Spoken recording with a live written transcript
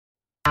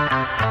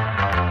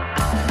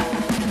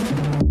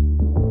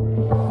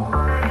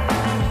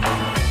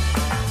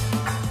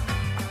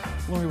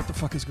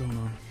fuck is going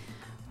on?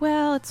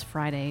 Well, it's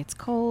Friday. It's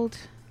cold.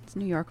 It's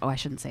New York. Oh, I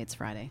shouldn't say it's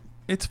Friday.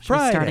 It's Should we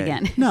Friday. start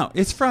again? No,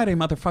 it's Friday,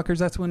 motherfuckers.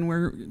 That's when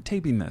we're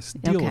taping this.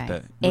 Deal with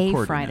it. A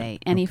Recording Friday.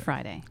 it. Any Okay.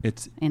 Friday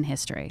It's in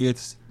history.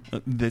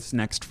 this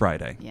next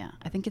Friday. Yeah.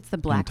 I think it's the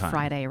Black time.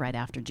 Friday right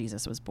after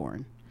Jesus was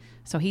born.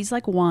 So he's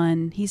like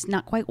one. He's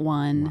not quite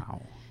one.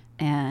 Wow.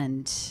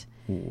 And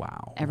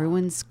Wow.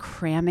 everyone's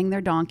cramming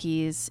their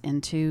donkeys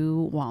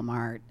into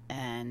Walmart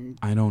and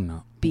I don't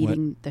know.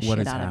 beating the what shit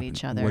has out of happened?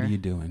 each other. What are you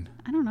doing?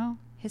 I don't know.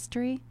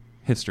 History.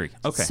 History.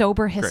 Okay.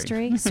 Sober Great.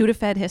 history.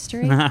 Sudafed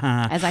history.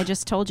 As I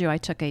just told you, I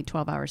took a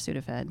 12-hour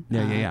Sudafed.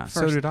 Yeah.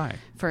 So did I.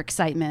 For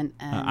excitement.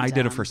 And, I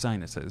did it for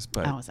sinuses,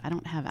 but I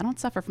don't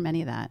suffer from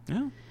any of that.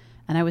 yeah.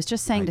 And I was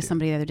just saying I to do.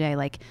 somebody the other day,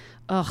 like,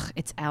 ugh,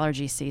 it's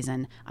allergy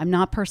season. I'm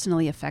not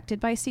personally affected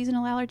by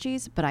seasonal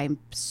allergies, but I'm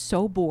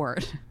so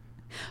bored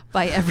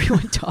by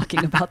everyone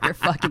talking about their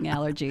fucking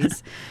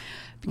allergies.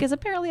 Because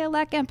apparently I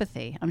lack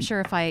empathy. I'm sure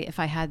if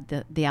I had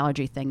the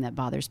allergy thing that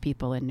bothers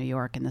people in New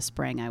York in the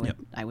spring,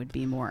 I would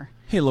be more.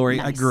 Hey, Lori,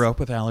 I Nice. grew up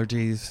with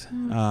allergies.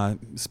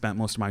 Spent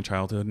most of my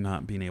childhood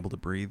not being able to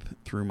breathe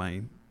through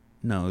my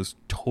nose.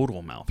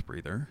 Total mouth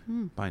breather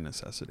by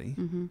necessity.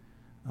 Mm-hmm.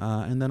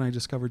 And then I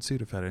discovered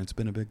Sudafed, and it's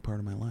been a big part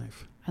of my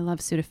life. I love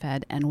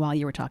Sudafed, and while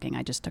you were talking,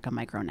 I just took a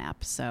micro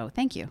nap. So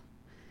thank you.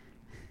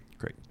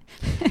 Great.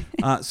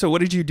 So what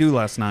did you do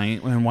last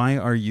night, and why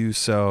are you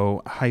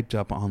so hyped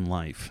up on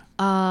life?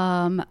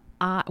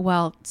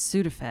 Well,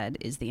 Sudafed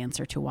is the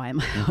answer to why I'm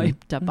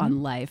hyped up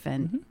on life,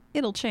 and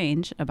it'll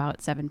change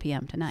about 7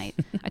 p.m. tonight.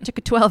 I took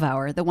a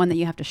 12-hour, the one that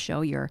you have to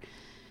show your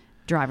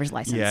driver's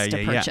license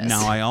to purchase.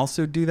 Now, I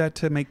also do that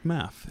to make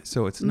meth,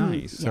 so it's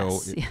nice.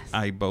 yes, So yes.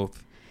 I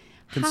both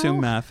consume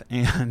How- meth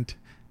and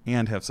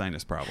have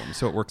sinus problems,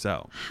 so it works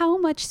out. How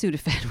much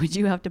Sudafed would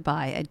you have to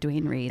buy at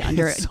Duane Reade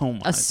under So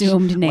much.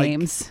 assumed Like,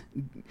 names?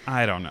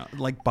 I don't know,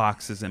 like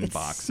boxes and It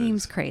boxes.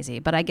 seems crazy,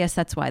 but I guess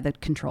that's why the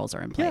controls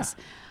are in place.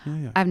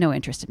 Yeah. I have no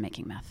interest in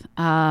making meth.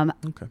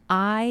 Okay.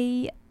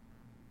 I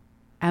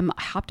am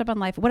hopped up on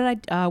life.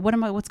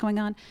 What's going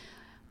on?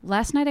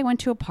 Last night I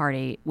went to a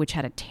party which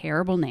had a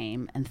terrible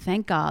name, and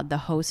thank God the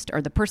host or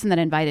the person that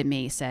invited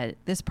me said,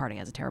 this party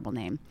has a terrible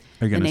name.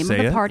 Are you The going to name say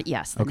of the it? party,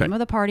 yes. The Okay. name of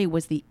the party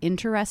was the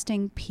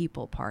Interesting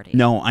People Party.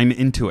 No, I'm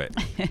into it.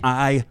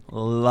 I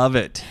love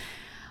it.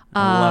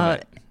 I love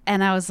it.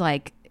 And I was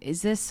like,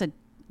 is this one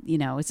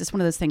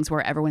of those things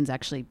where everyone's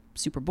actually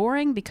super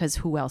boring because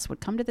who else would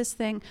come to this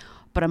thing?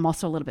 But I'm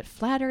also a little bit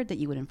flattered that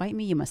you would invite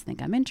me. You must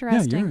think I'm Yeah,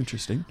 interesting. you're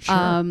interesting.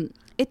 Sure.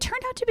 It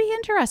turned out to be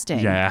interesting.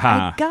 Yeah.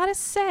 I gotta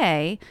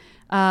say,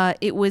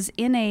 it was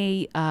in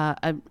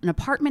an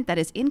apartment that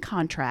is in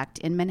contract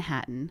in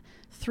Manhattan,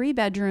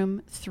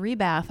 3-bedroom,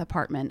 3-bath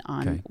apartment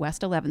on Okay.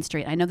 West 11th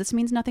Street. I know this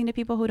means nothing to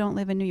people who don't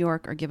live in New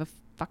York or give a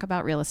fuck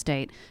about real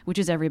estate, which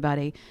is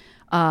everybody.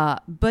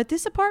 But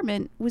this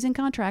apartment was in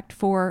contract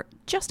for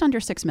just under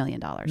 $6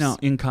 million. No,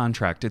 in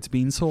contract, it's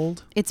being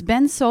sold. It's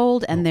been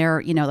sold, and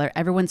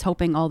everyone's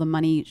hoping all the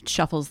money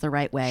shuffles the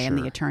right way, and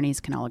the Sure. attorneys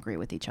can all agree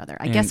with each other.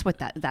 I And guess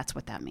that's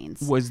what that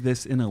means. Was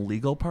this an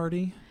illegal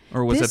party,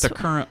 or was This- it the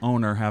current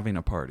owner having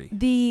a party?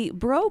 The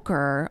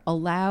broker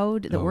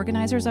allowed the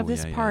organizers of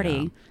this yeah,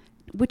 party,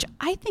 which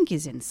I think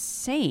is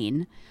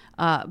insane,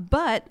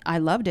 but I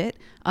loved it.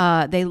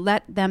 They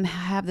let them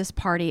have this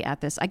party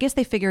at this. I guess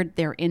they figured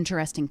they're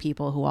interesting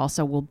people who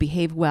also will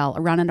behave well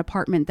around an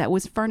apartment that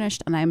was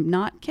furnished, and I'm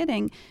not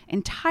kidding,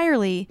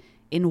 entirely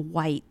in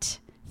white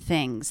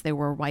things. There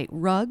were white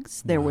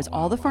rugs. There was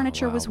all the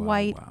furniture was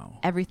white. wow.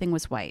 Everything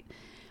was white.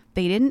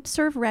 They didn't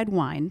serve red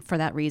wine for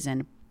that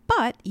reason,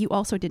 but you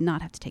also did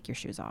not have to take your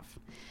shoes off.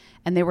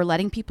 And they were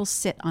letting people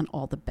sit on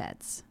all the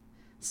beds.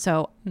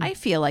 So I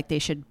feel like they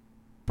should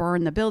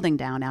burn the building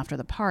down after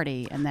the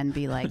party and then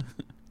be like,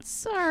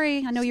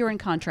 sorry, I know you were in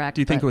contract.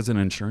 Do you think but it was an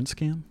insurance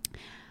scam?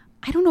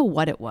 I don't know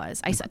what it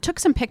was. Took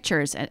some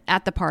pictures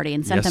at the party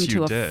and sent Yes, them to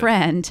you a did.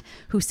 friend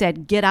who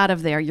said, get out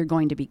of there, you're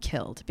going to be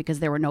killed, because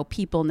there were no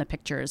people in the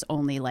pictures,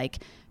 only like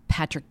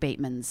Patrick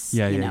Bateman's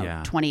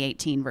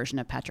 2018 version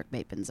of Patrick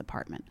Bateman's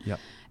apartment. Yep.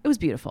 It was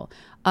beautiful.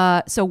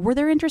 So were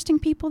there interesting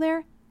people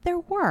there? There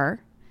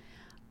were,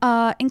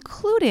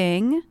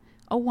 including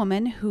a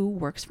woman who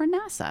works for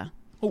NASA.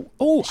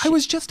 Oh, I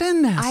was just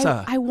in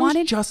NASA. I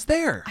wanted was just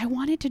there. I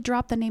wanted to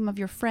drop the name of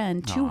your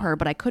friend to her,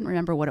 but I couldn't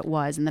remember what it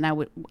was, and then I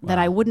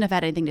wouldn't have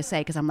had anything to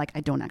say because I'm like, I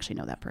don't actually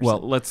know that person. Well,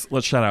 let's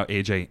shout out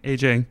AJ.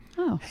 AJ.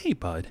 Oh. Hey,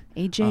 bud.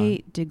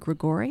 AJ De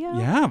Gregorio.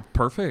 Yeah,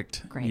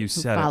 perfect. Great. You Who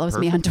said follows it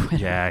me on perfectly.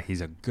 Twitter. Yeah, he's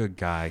a good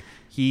guy.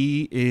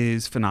 He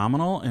is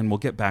phenomenal, and we'll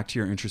get back to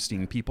your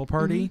interesting people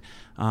party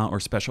or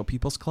special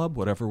people's club,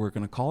 whatever we're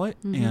going to call it,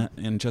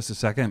 in just a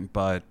second.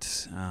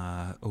 But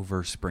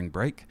over spring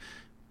break,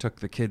 took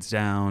the kids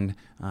down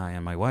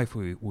and my wife.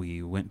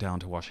 We went down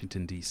to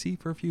Washington D.C.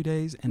 for a few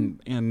days,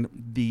 and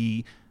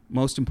the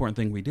most important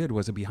thing we did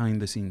was a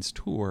behind-the-scenes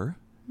tour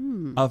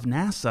of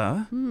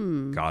NASA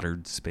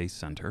Goddard Space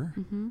Center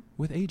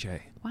with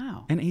AJ.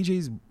 Wow. And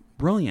AJ's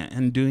brilliant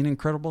and doing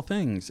incredible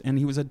things, and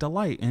he was a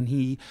delight, and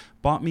he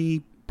bought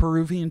me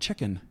Peruvian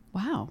chicken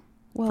Wow.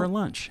 for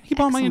lunch. He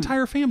bought my excellent.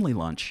 entire family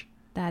lunch.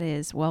 That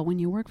is, well, when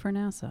you work for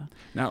NASA.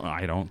 No,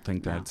 I don't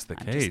think that's the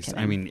I'm just case.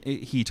 I kidding.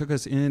 mean, he took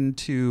us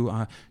into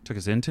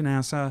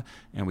NASA,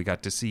 and we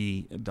got to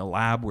see the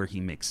lab where he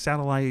makes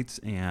satellites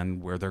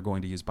and where they're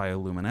going to use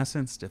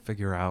bioluminescence to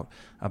figure out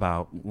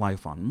about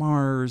life on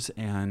Mars.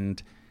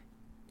 And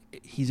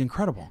he's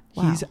incredible.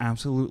 Wow. He's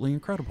absolutely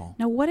incredible.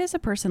 Now, what is a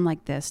person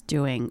like this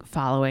doing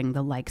following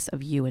the likes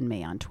of you and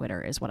me on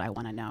Twitter is what I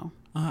want to know.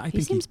 I He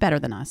think seems better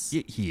than us.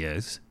 he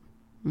is.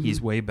 He's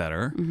way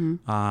better.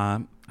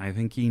 I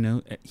think he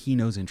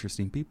knows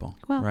interesting people,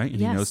 Well, right?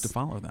 And yes. he knows to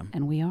follow them.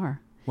 And we are.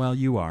 Well,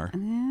 you are.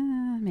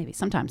 Maybe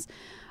sometimes.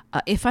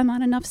 If I'm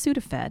on enough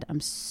Sudafed,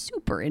 I'm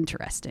super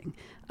interesting.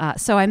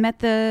 So I met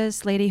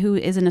this lady who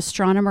is an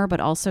astronomer, but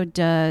also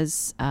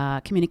does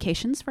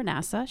communications for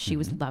NASA. She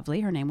was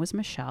lovely. Her name was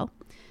Michelle.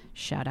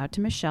 Shout out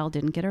to Michelle.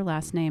 Didn't get her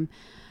last name,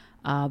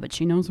 but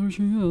she knows who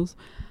she is.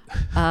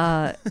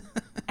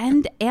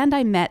 And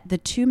I met the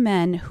two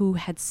men who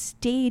had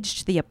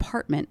staged the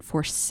apartment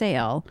for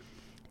sale.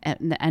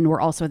 And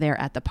were also there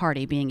at the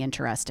party being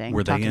interesting.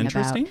 Were they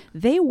interesting?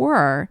 They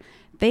were.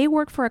 They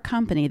work for a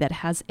company that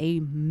has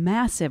a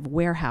massive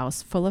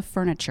warehouse full of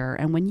furniture.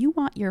 And when you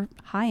want your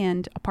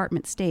high-end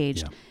apartment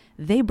staged,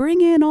 they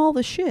bring in all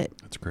the shit.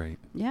 That's great.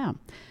 Yeah.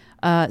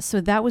 So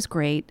that was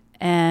great.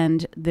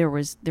 And there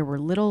were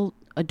little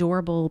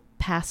adorable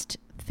past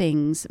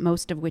things,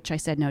 most of which I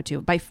said no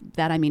to. By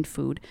that I mean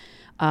food.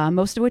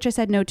 Most of which I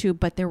said no to,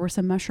 but there were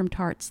some mushroom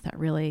tarts that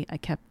really I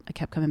kept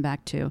coming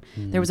back to.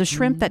 There was a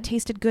shrimp that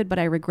tasted good, but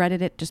I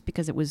regretted it just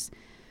because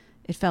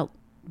it felt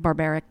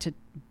barbaric to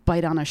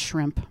bite on a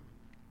shrimp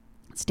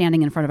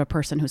standing in front of a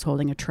person who's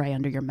holding a tray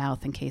under your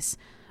mouth in case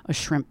a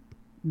shrimp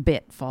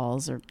bit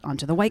falls or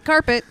onto the white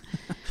carpet.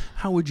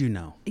 How would you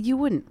know? You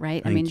wouldn't,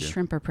 right? Thank you.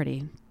 Shrimp are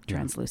pretty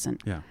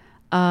translucent. Yeah.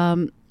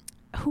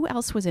 Who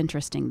else was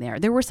interesting there?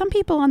 There were some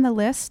people on the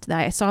list that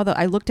I saw.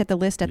 I looked at the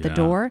list at the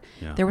door.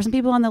 Yeah. There were some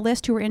people on the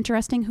list who were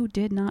interesting who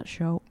did not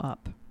show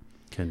up.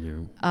 Can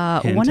you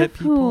One hint of at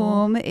people?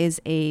 whom is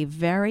a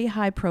very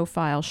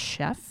high-profile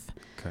chef.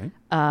 Okay.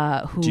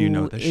 Who Do you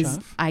know the is-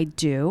 chef? I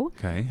do.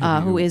 Okay.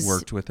 Have who you is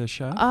worked with a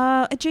chef?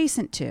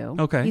 Adjacent to.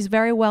 Okay. He's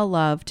very well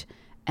loved,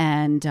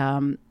 and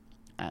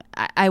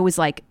I was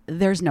like,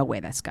 "There's no way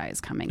this guy is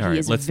coming. All He right,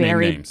 is let's name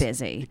very names.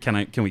 busy."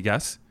 Can we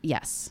guess?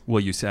 Yes. Will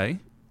you say?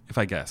 If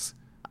I guess.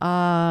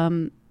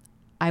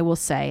 I will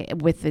say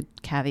with the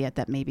caveat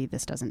that maybe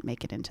this doesn't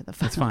make it into the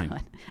final. That's fine.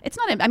 cut. It's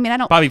not. I mean, I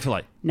don't. Bobby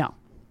Fillet. No.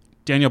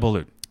 Daniel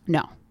Boulud.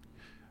 No.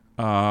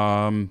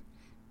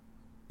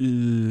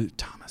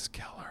 Thomas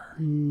Keller.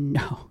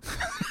 No.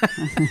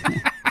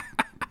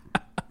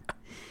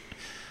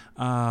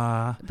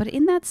 Uh, But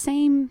in that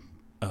same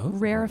oh,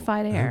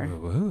 rarefied air.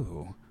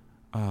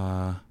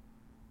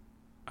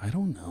 I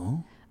don't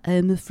know.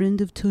 I'm a friend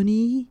of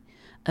Tony.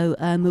 Oh,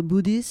 I'm a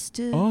Buddhist.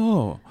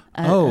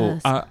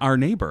 Our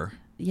neighbor.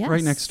 Yes.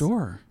 Right next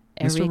door.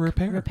 Mr.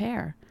 Eric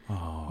Repair.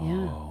 Oh.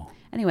 Yeah.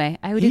 Anyway,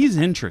 He's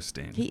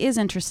interesting. He is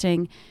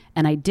interesting,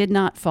 and I did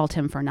not fault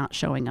him for not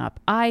showing up.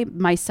 I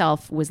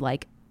myself was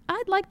like,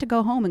 I'd like to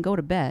go home and go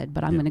to bed,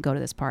 but I'm going to go to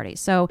this party.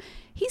 So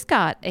he's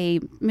got a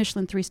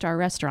Michelin 3-star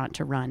restaurant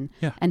to run,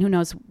 and who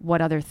knows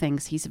what other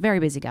things. He's a very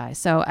busy guy.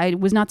 So I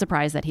was not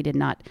surprised that he did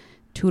not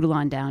tootle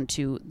on down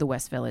to the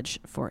West Village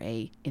for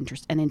an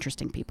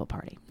interesting people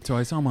party. So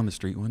I saw him on the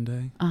street one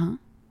day. Uh-huh.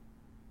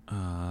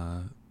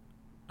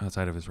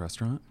 Outside of his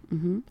restaurant.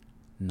 Mm-hmm.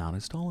 Not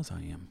as tall as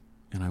I am.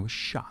 And I was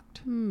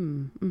shocked.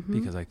 Mm-hmm.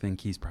 Because I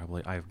think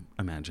I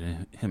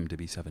imagine him to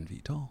be 7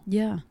 feet tall.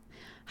 Yeah.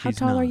 How He's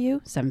tall are not.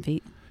 you? 7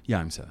 feet? Yeah,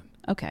 I'm 7.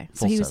 Okay. So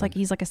Full he's 7.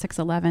 like a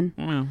 6'11".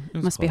 Well, it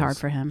was Must be hard close.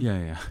 for him.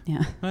 Yeah.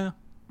 Yeah. Well,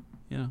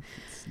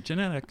 it's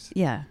genetics.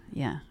 Yeah.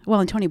 Well,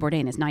 and Tony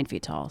Bourdain is 9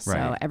 feet tall, so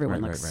Right,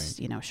 everyone right, looks,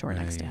 short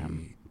next to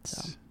him. Right.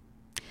 So,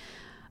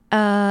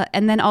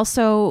 and then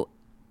also,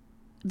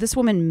 this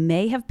woman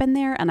may have been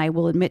there, and I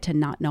will admit to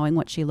not knowing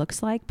what she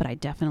looks like, but I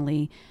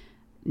definitely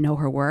know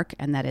her work,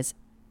 and that is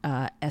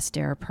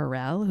Esther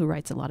Perel, who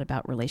writes a lot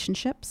about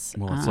relationships.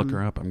 Well, let's look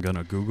her up. I'm going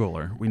to Google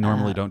her. We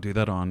normally don't do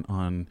that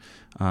on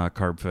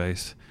Carb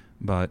Face,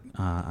 but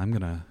I'm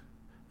going to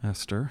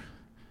Esther.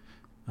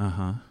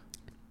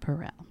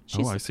 Perel.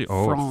 Oh, I see.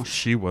 Oh,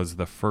 she was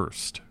the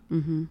first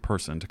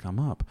person to come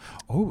up.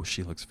 Oh,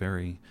 she's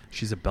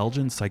a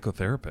Belgian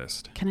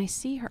psychotherapist. Can I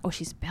see her? Oh,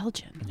 she's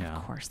Belgian. Yeah.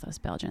 Of course, those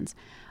Belgians.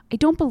 I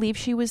don't believe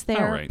she was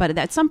there, right. but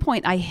at some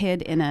point I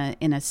hid in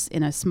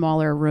a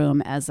smaller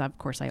room, as of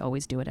course I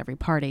always do at every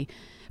party.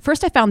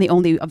 First, I found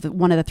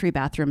one of the 3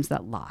 bathrooms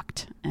that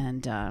locked,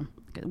 and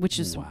which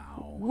is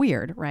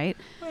weird, right?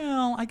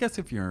 Well, I guess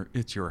it's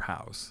your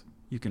house.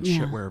 You can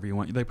shit wherever you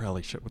want. They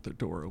probably shit with their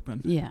door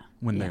open. Yeah.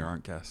 When there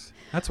aren't guests.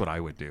 That's what I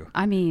would do.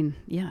 I mean,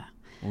 yeah.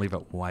 Leave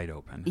it wide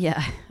open.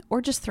 Yeah.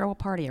 Or just throw a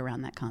party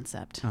around that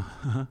concept.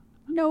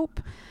 Nope.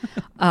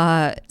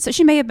 So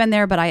she may have been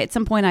there, but at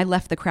some point I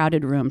left the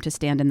crowded room to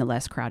stand in the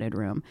less crowded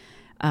room.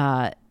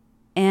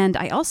 And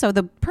I also,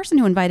 the person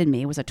who invited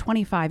me was a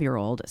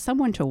 25-year-old,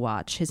 someone to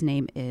watch. His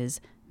name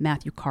is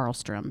Matthew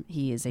Karlstrom.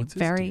 He is What's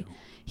his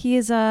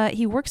deal?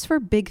 he works for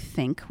Big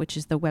Think, which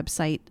is the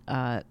website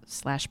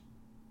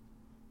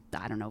 /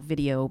 I don't know,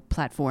 video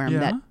platform Yeah.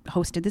 that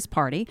hosted this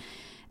party.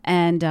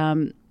 And,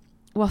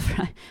 well,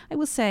 I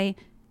will say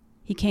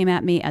he came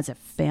at me as a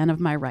fan of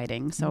my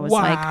writing. So it was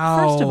like,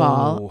 first of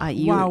all,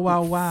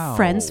 wow.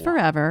 friends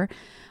forever.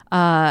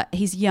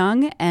 He's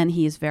young and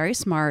he is very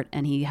smart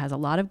and he has a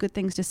lot of good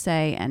things to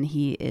say and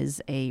he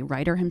is a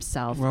writer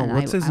himself. Well, and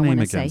what's his I name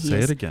wanna again? he Say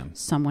is it again.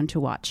 Someone to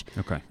watch.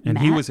 Okay. And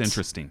he was Matt.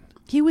 interesting.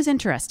 He was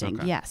interesting.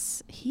 Okay.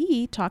 Yes.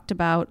 He talked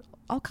about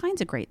all kinds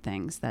of great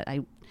things that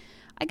I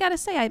got to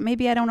say,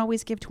 maybe I don't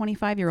always give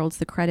 25-year-olds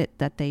the credit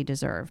that they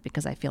deserve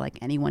because I feel like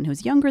anyone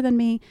who's younger than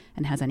me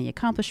and has any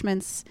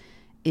accomplishments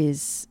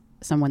is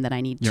someone that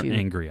I need You're to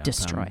angry at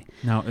destroy. them.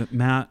 Now,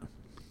 Matt,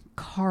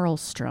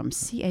 Carlstrom,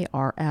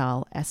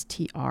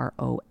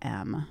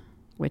 Carlstrom,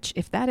 which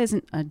if that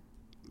isn't a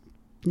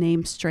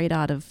name straight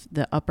out of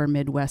the upper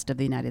Midwest of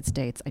the United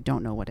States, I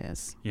don't know what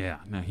is. yeah.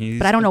 Now he's.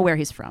 But I don't know where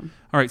he's from.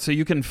 All right. So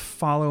you can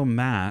follow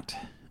Matt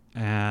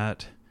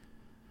at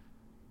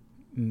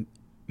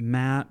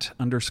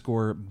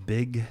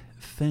Matt_Big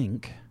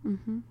Think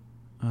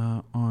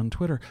on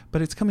Twitter.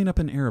 But it's coming up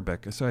in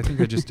Arabic. So I think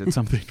I just did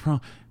something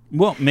wrong.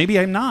 Well, maybe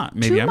I'm not.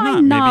 Maybe To I'm my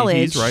not. knowledge,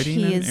 Maybe he's writing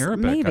he in is-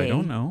 Arabic. maybe. I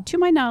don't know. To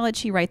my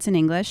knowledge, he writes in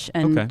English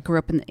and Okay. grew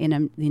up in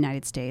the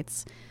United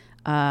States.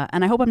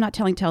 And I hope I'm not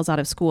telling tales out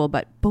of school,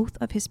 but both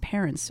of his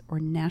parents were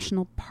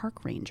national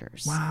park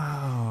rangers.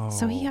 Wow.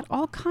 So he had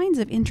all kinds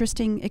of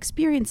interesting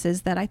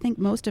experiences that I think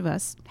most of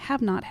us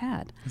have not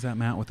had. Is that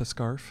Matt with a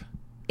scarf?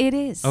 It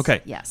is.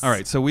 Okay. Yes. All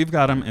right. So we've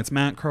got him. It's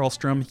Matt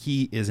Carlstrom.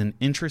 He is an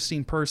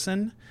interesting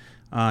person.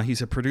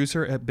 He's a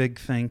producer at Big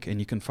Think, and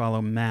you can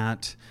follow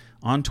Matt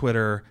on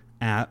Twitter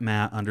at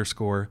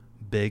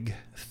Matt_Big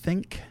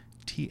Think,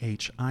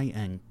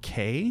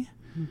 THINK.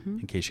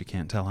 In case you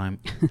can't tell, I'm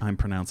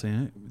pronouncing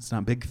it. It's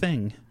not Big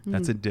Thing.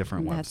 That's a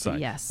different That's website.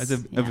 yes, It's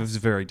a yes.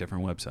 very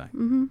different website.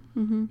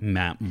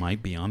 Matt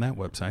might be on that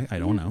website. I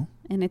don't know.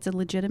 And it's a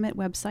legitimate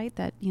website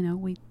that,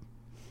 we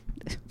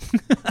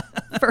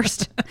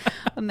First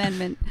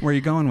Amendment Where are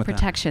you going with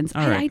protections. that?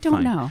 All right, I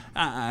don't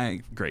fine. know.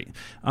 Great.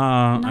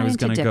 I was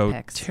into going to dick go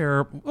pics.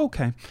 terrible.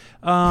 Okay.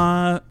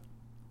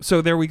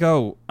 So there we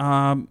go.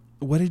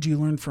 What did you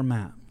learn from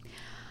Matt?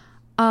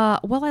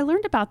 Well, I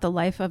learned about the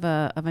life of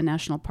a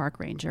national park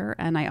ranger,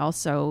 and I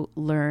also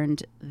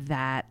learned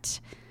that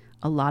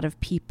a lot of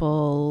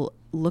people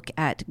look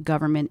at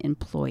government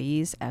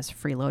employees as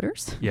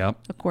freeloaders, Yep.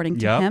 according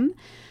to him.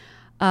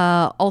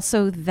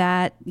 Also,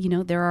 that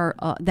there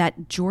are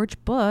that George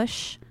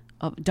Bush,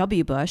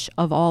 W. Bush,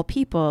 of all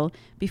people,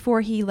 before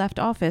he left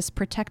office,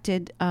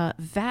 protected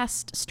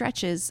vast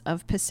stretches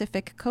of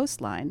Pacific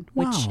coastline,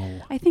 which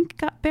Wow. I think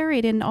got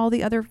buried in all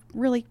the other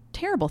really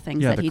terrible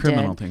things Yeah, that the he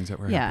criminal did. things that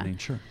were Yeah. happening.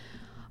 Sure.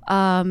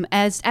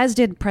 As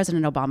did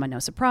President Obama, no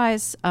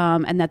surprise,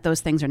 and that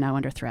those things are now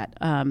under threat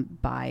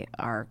by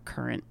our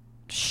current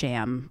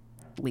sham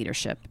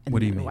leadership in What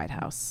do you the mean? White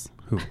House.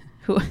 Who?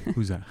 Who?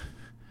 Who's that?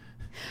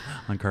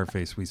 On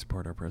Carface, we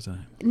support our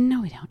president.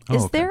 No, we don't. Oh,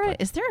 Is okay, there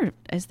fine.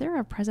 is there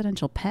a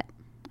presidential pet?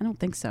 I don't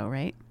think so,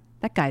 right?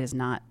 That guy does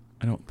not.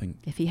 I don't think.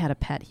 If he had a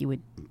pet, he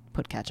would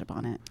put ketchup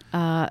on it.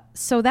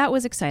 So that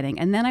was exciting.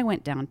 And then I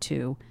went down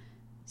to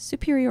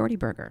Superiority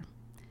Burger.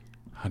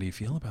 How do you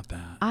feel about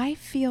that? I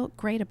feel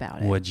great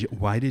about it.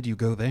 Why did you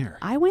go there?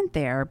 I went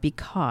there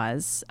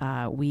because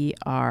we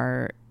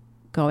are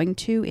going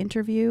to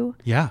interview,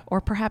 Yeah.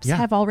 or perhaps Yeah.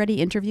 have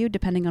already interviewed,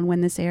 depending on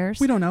when this airs.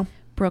 We don't know.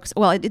 Brooks.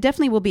 Well, it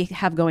definitely will be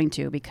have going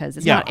to because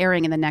it's Yeah. not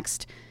airing in the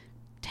next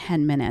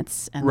 10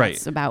 minutes, and Right.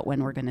 that's about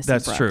when we're going to see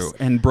That's Brooks. true.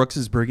 And Brooks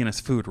is bringing us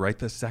food right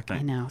this second.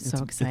 I know,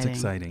 so exciting. It's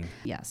exciting.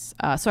 Yes.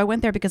 So I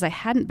went there because I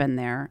hadn't been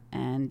there,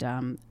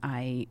 and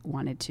I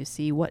wanted to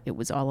see what it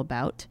was all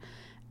about.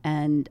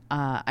 And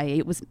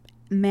I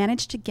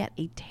managed to get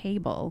a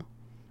table,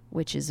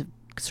 which is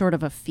sort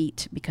of a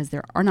feat because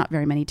there are not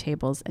very many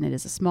tables, and it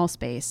is a small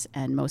space,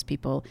 and most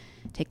people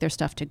take their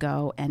stuff to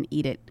go and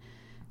eat it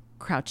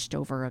crouched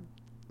over a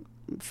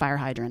fire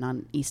hydrant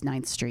on East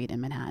 9th Street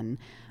in Manhattan.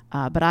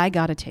 But I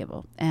got a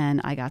table,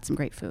 and I got some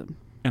great food.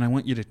 And I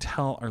want you to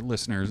tell our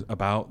listeners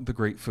about the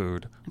great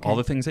food, Okay. all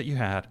the things that you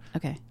had.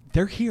 Okay.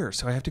 They're here,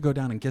 so I have to go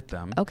down and get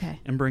them. Okay.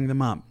 And bring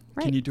them up.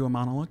 Right. Can you do a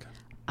monologue?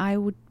 I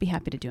would be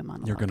happy to do a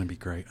monologue. You're going to be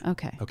great.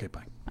 Okay. Okay,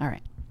 bye. All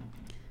right.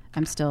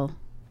 I'm still,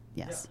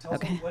 yes.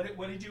 Okay.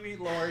 What did you eat,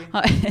 Lori?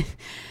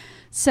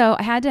 So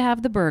I had to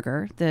have the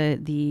burger,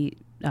 the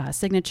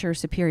signature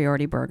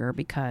Superiority Burger,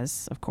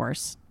 because, of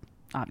course,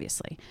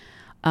 obviously.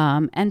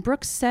 And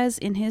Brooks says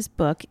in his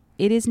book,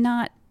 it is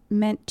not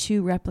meant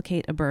to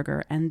replicate a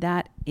burger, and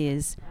that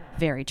is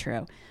very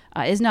true.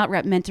 It is not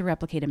meant to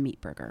replicate a meat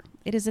burger.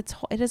 It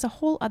is a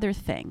whole other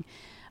thing.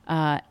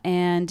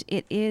 And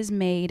it is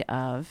made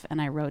of,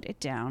 and I wrote it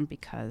down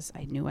because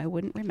I knew I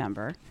wouldn't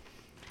remember.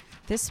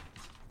 This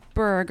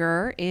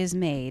burger is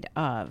made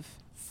of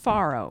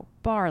farro,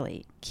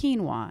 barley,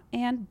 quinoa,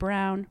 and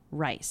brown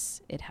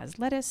rice. It has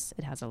lettuce.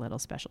 It has a little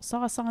special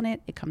sauce on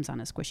it. It comes on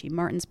a squishy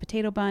Martin's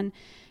potato bun.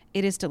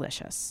 It is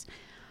delicious.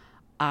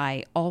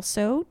 I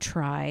also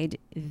tried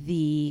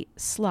the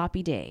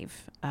Sloppy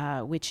Dave,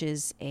 which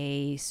is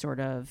a sort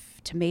of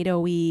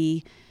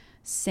tomatoey,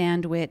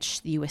 sandwich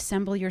you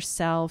assemble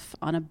yourself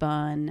on a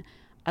bun.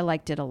 I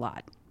liked it a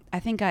lot. I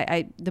think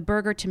the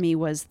burger to me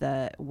was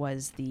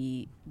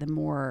the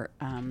more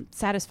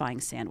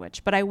satisfying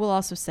sandwich. But I will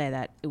also say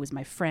that it was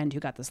my friend who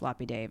got the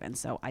Sloppy Dave, and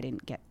so I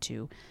didn't get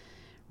to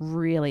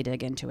really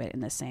dig into it in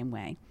the same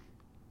way.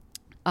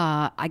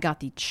 I got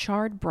the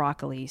charred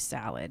broccoli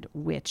salad,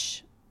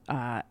 which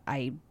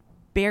I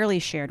barely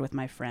shared with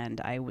my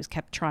friend. I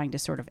kept trying to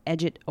sort of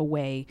edge it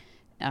away,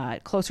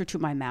 closer to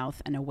my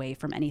mouth and away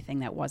from anything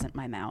that wasn't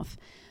my mouth.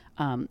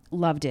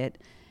 Loved it.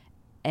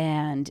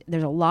 And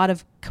there's a lot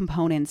of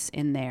components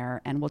in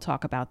there, and we'll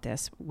talk about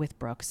this with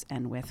Brooks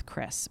and with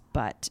Chris.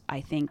 But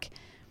I think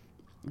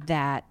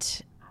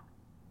that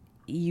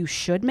you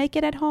should make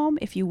it at home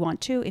if you want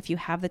to, if you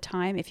have the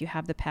time, if you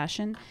have the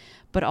passion.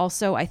 But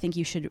also, I think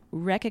you should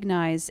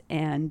recognize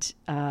and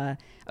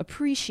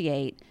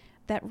appreciate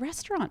that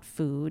restaurant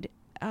food,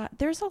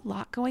 there's a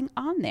lot going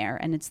on there.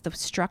 And it's the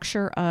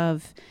structure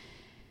of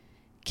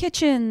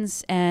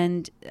kitchens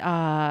and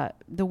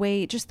the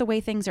way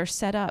things are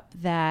set up,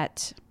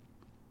 that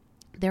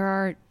there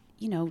are,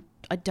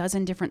 a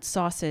dozen different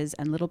sauces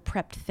and little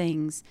prepped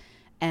things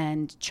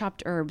and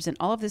chopped herbs and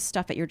all of this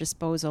stuff at your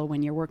disposal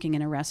when you're working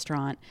in a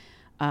restaurant,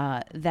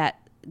 that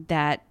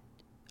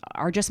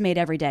are just made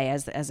every day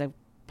as a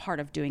part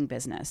of doing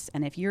business.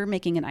 And if you're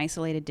making an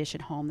isolated dish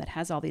at home that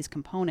has all these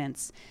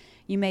components,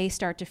 you may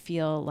start to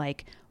feel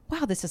like,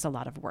 wow, this is a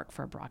lot of work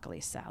for a broccoli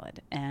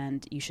salad.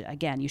 And you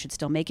should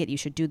still make it. You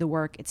should do the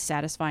work. It's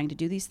satisfying to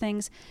do these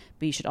things,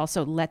 but you should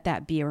also let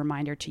that be a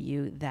reminder to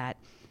you that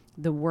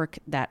the work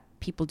that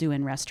people do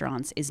in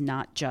restaurants is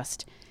not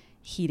just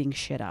heating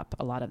shit up,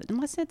 a lot of it,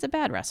 unless it's a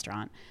bad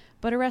restaurant.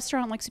 But a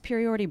restaurant like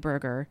Superiority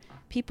Burger,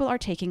 people are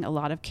taking a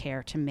lot of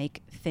care to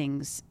make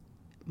things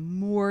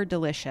more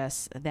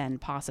delicious than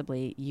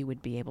possibly you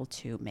would be able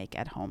to make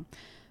at home.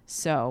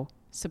 So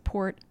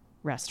support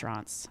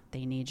restaurants.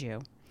 They need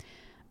you.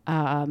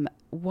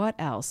 What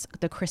else?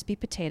 The crispy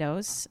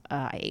potatoes.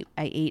 I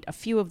ate a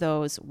few of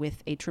those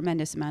with a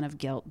tremendous amount of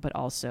guilt, but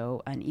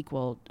also an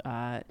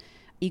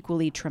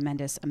equally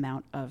tremendous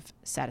amount of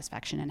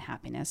satisfaction and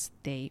happiness.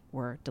 They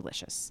were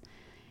delicious.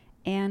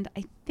 And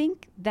I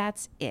think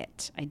that's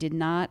it. I did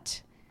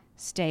not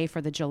stay for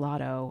the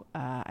gelato.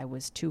 I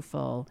was too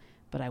full,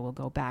 but I will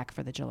go back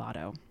for the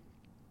gelato.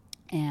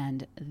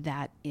 And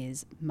that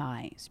is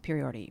my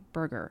Superiority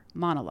Burger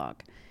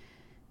monologue.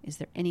 Is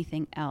there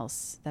anything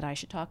else that I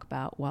should talk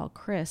about while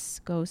Chris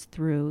goes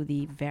through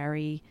the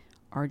very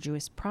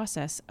arduous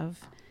process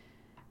of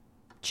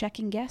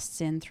checking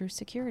guests in through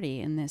security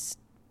in this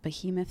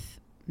behemoth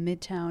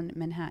Midtown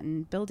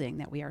Manhattan building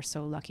that we are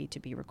so lucky to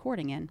be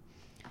recording in?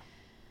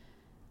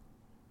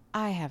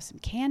 I have some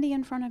candy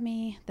in front of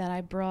me that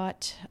I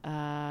brought.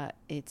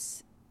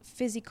 It's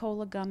Fizzy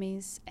Cola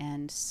gummies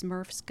and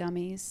Smurfs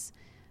gummies.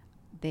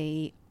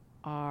 They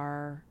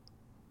are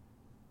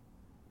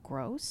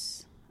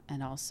gross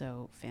and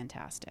also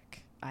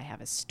fantastic. I have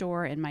a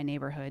store in my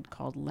neighborhood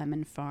called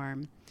Lemon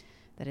Farm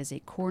that is a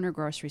corner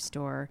grocery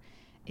store.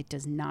 It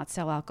does not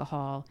sell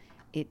alcohol.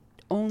 It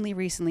only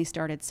recently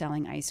started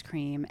selling ice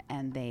cream,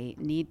 and they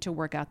need to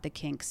work out the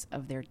kinks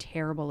of their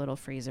terrible little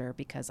freezer,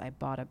 because I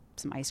bought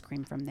some ice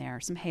cream from there,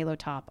 some Halo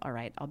Top, all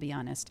right, I'll be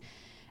honest,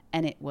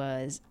 and it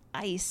was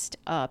iced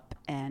up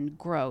and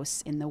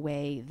gross in the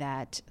way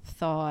that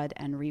thawed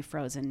and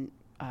refrozen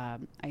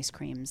ice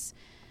creams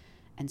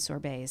and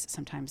sorbets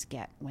sometimes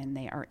get when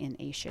they are in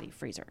a shitty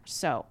freezer.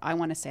 So I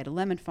want to say to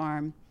Lemon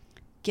Farm,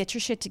 get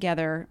your shit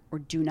together or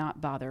do not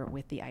bother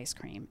with the ice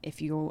cream.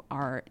 If you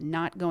are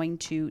not going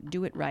to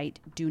do it right,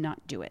 do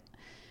not do it,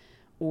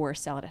 or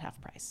sell it at half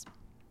price.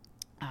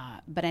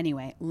 But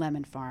anyway,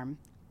 Lemon Farm,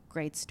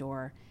 great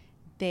store.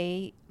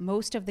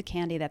 Most of the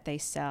candy that they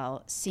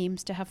sell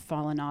seems to have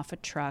fallen off a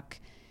truck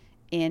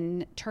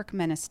in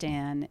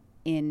Turkmenistan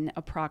in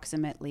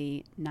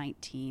approximately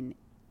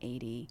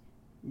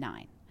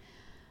 1989.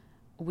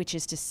 Which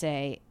is to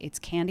say, it's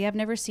candy I've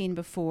never seen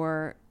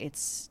before.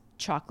 It's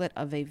chocolate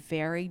of a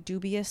very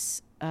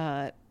dubious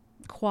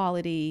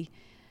quality.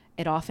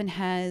 It often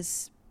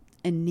has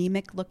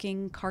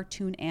anemic-looking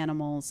cartoon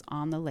animals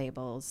on the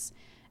labels,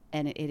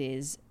 and it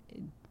is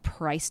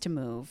priced to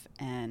move,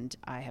 and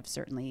I have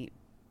certainly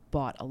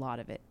bought a lot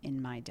of it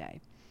in my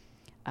day.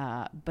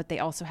 But they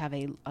also have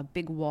a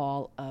big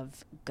wall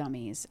of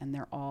gummies, and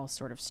they're all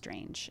sort of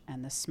strange.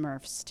 And the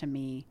Smurfs, to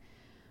me,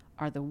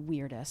 are the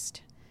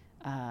weirdest.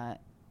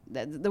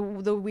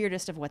 The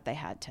weirdest of what they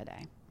had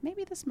today.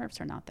 Maybe the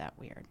Smurfs are not that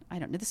weird. I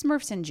don't know. The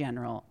Smurfs in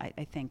general,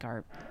 I think,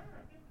 are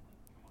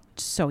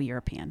so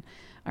European.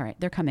 All right,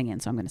 they're coming in,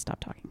 so I'm going to stop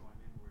talking.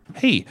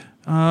 Hey,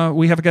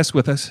 we have a guest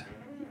with us.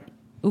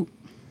 Ooh,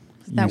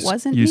 that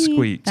wasn't you me. You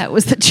squeaked. That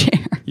was the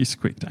chair. You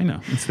squeaked. I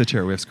know. It's the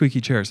chair. We have squeaky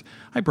chairs.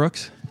 Hi,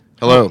 Brooks.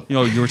 Hello.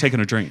 You were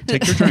taking a drink.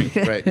 Take your drink.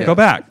 Right. Yeah. Go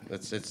back.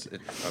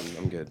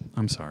 I'm good.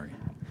 I'm sorry.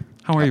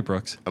 How are you,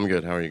 Brooks? I'm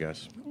good. How are you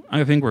guys?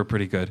 I think we're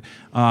pretty good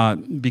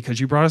because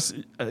you brought us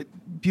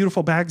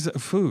beautiful bags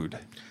of food.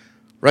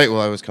 Right.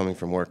 Well, I was coming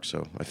from work,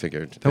 so I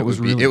figured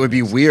it would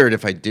be weird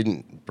if I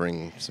didn't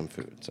bring some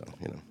food. So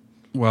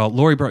Well,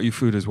 Lori brought you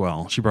food as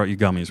well. She brought you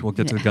gummies. We'll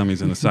get to the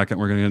gummies in a second.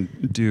 We're going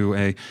to do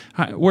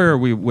where are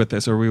we with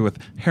this? Are we with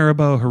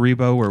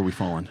Haribo? Where are we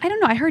falling? I don't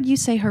know. I heard you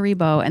say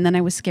Haribo, and then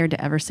I was scared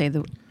to ever say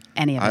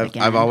any of it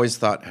again. I've always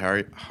thought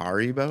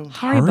Haribo.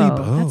 Haribo.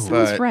 That sounds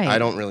But right. I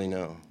don't really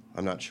know.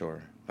 I'm not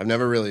sure. I've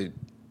never really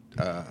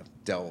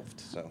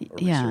delved or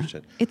researched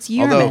it. It's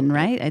German,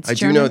 right? It's I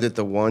German. do know that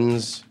the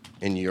ones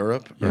in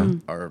Europe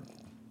are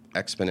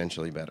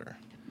exponentially better.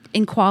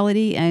 In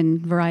quality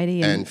and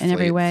variety and in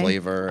every way.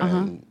 Flavor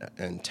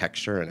and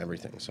texture and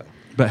everything. So,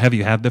 But have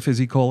you had the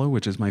Fizzy Cola,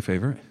 which is my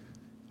favorite?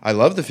 I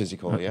love the Fizzy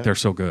Cola. Yeah, They're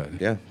so good.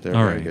 Yeah, they're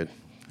All very right. good.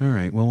 All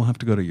right. Well, we'll have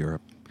to go to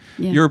Europe.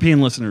 Yeah.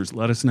 European listeners,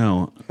 let us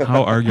know,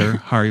 how are your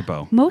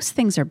Haribo? Most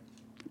things are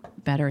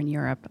better in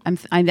Europe.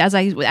 As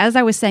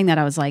I was saying that,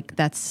 I was like,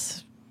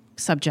 that's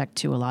subject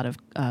to a lot of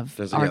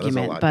there's a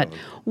argument. lot But going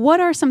on. what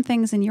are some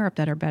things in Europe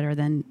that are better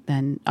than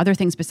other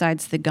things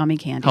besides the gummy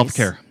candies?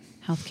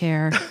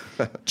 Healthcare,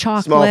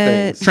 chocolate, Small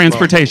things.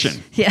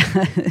 Transportation, yeah,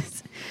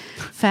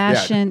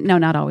 fashion. No,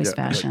 not always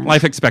fashion.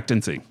 life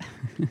expectancy,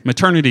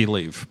 maternity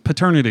leave,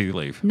 paternity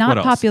leave. Not what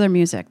else? popular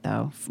music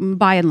though,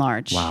 by and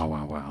large.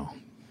 Wow.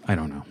 I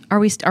don't know. Are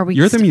we?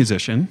 You're the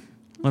musician.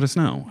 Let us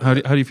know. How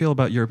do you feel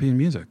about European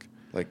music?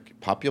 Like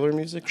popular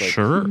music? Like,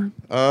 Sure.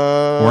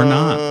 Or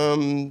not.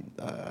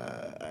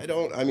 I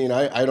don't. I mean,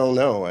 I don't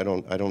know. I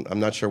don't. I'm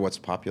not sure what's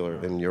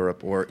popular in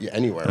Europe or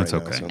anywhere. That's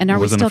right okay. Now, so. And are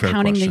we Wasn't a still fair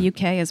counting question. the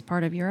UK as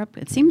part of Europe?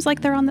 It seems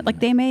like they're on the, like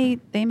they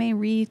may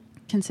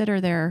reconsider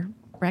their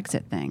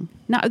Brexit thing.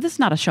 No, this is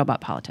not a show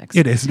about politics.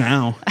 It is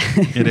now.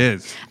 It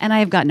is. And I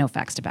have got no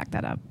facts to back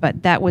that up.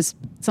 But that was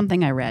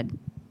something I read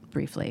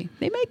briefly.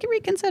 They may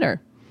reconsider.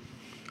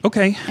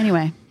 Okay.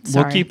 Anyway,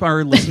 sorry. We'll keep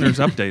our listeners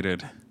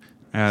updated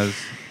as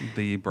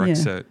the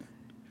Brexit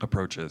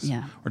approaches.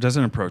 Yeah. Or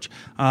doesn't approach.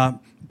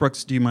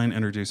 Brooks, do you mind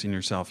introducing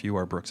yourself? You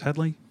are Brooks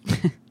Headley.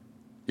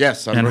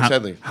 Yes, I'm Brooks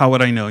Headley. How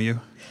would I know you?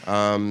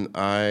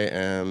 I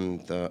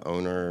am the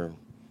owner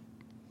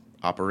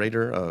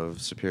operator of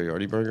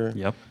Superiority Burger.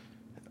 Yep.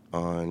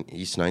 On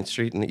East 9th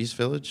Street in the East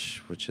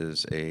Village, which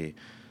is a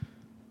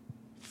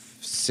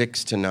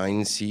 6 to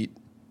 9 seat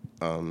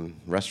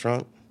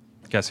restaurant.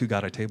 Guess who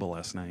got a table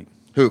last night?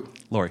 Who?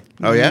 Lori.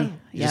 Oh, yeah? Me.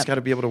 You Yep. just got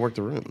to be able to work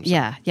the rooms.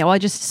 Yeah. Well, I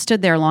just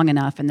stood there long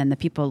enough, and then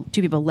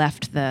two people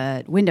left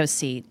the window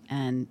seat,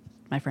 and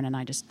my friend and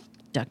I just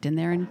ducked in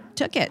there and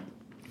took it.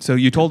 So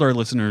you told our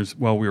listeners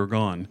while we were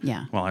gone,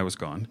 Yeah. while I was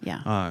gone,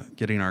 Yeah.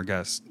 Getting our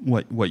guests,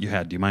 what you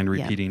had. Do you mind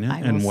repeating I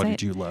it? will And what say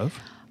did you love?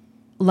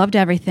 Loved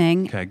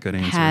everything. Okay, good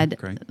answer. Had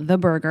Great. the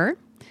burger,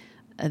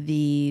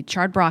 the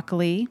charred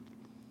broccoli.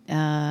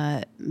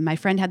 My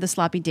friend had the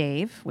sloppy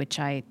Dave, which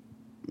I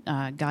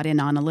got in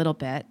on a little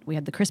bit. We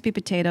had the crispy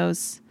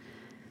potatoes.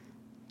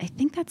 I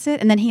think that's it.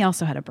 And then he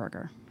also had a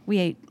burger.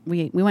 We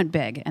went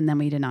big, and then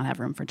we did not have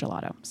room for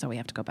gelato, so we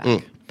have to go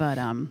back. But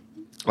I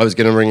was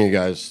going to bring you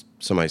guys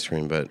some ice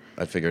cream, but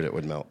I figured it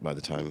would melt by the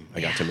time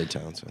I got to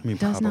Midtown. So. I mean,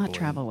 does not probably.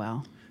 travel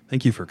well.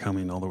 Thank you for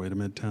coming all the way to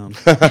Midtown.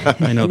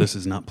 I know this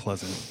is not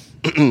pleasant.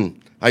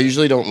 I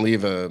usually don't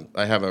leave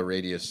I have a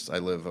radius. I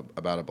live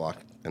about a block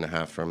and a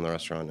half from the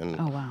restaurant, and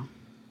Oh wow.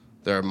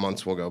 there are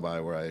months will go by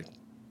where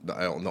the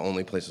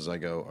only places I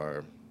go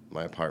are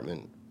my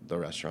apartment, the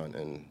restaurant,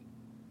 and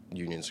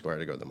Union Square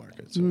to go to the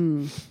market.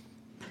 So.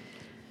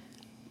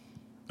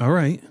 All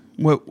right.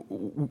 What?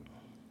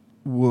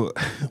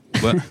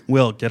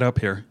 Will, get up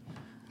here.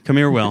 Come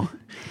here, Will.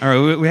 All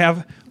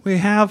right, we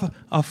have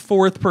a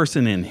fourth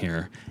person in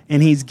here,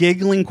 and he's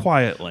giggling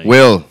quietly.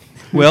 Will.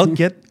 Well,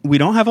 we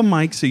don't have a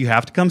mic, so you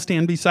have to come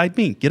stand beside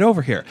me. Get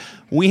over here.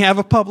 We have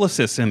a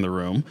publicist in the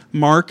room,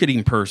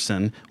 marketing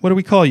person. What do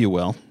we call you,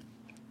 Will?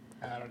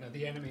 I don't know,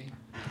 the enemy.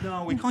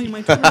 No, we call you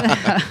my Twitter,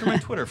 you're my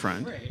Twitter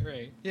friend.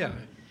 Right. Yeah.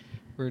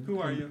 Who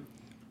are you?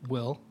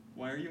 Will.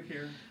 Why are you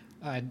here?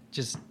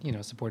 Just,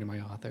 supporting my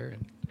author.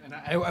 And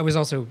I was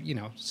also,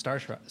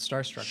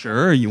 starstruck.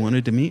 Sure, you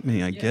wanted to meet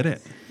me. I get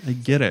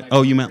it.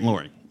 Oh, you meant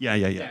Lori. Yeah.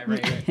 Yeah,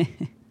 right.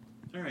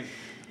 All right.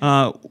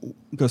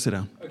 Go sit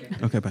down.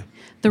 Okay, bye.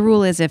 The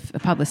rule is if a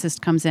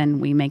publicist comes in,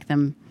 we make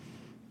them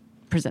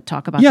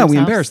talk about Yeah, themselves. we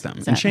embarrass them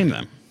Is and that- shame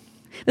them.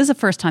 This is the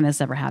first time this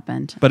has ever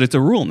happened. But it's a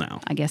rule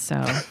now. I guess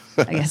so.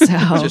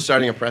 Just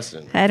starting a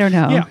precedent. I don't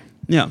know.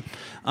 Yeah.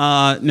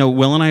 No,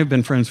 Will and I have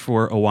been friends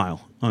for a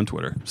while on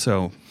Twitter.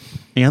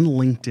 And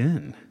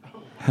LinkedIn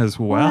as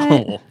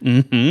well. What?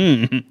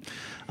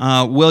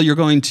 Mm-hmm. Will, you're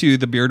going to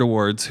the Beard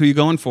Awards. Who are you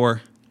going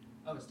for?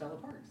 Oh, Stella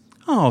Parks.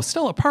 Oh,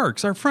 Stella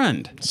Parks, our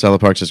friend. Stella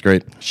Parks is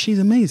great. She's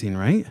amazing,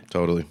 right?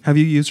 Totally. Have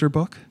you used her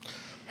book?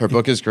 Her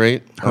book is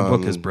great. Her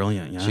book is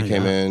brilliant. Yeah, She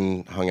came yeah.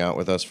 in, hung out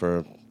with us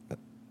for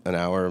an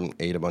hour, and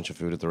ate a bunch of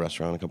food at the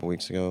restaurant a couple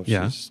weeks ago.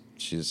 Yeah.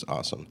 She's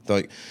awesome.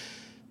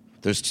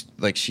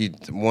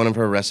 One of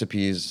her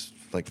recipes,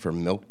 like for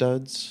milk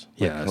duds,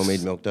 Yes.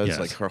 homemade milk duds. Yes.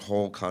 Like her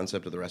whole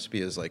concept of the recipe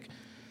is like,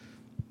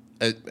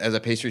 as a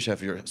pastry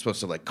chef, you're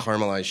supposed to like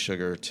caramelize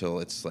sugar till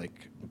it's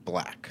like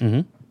black.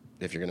 Mm-hmm.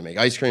 If you're gonna make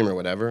ice cream or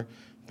whatever.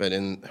 But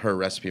in her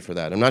recipe for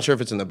that, I'm not sure if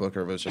it's in the book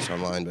or if it's just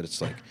online, but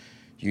it's like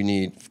you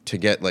need to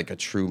get like a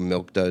true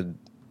milk dud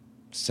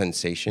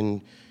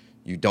sensation.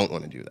 you don't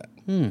want to do that.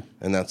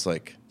 And that's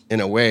like, in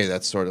a way,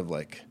 that's sort of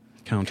like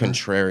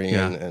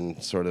contrarian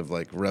and sort of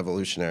like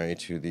revolutionary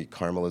to the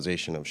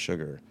caramelization of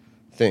sugar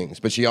things.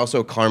 But she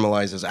also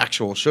caramelizes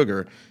actual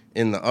sugar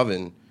in the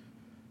oven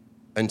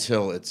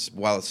until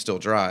while it's still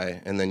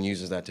dry, and then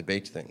uses that to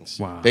bake things.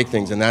 Wow. Bake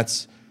things, and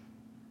that's,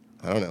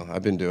 I don't know,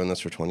 I've been doing this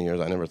for 20 years.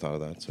 I never thought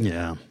of that. So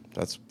Yeah.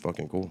 that's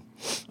fucking cool.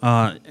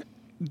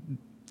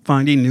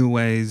 Finding new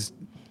ways,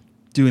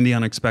 doing the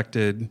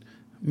unexpected,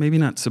 maybe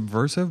not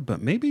subversive,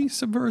 but maybe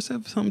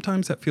subversive.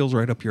 Sometimes that feels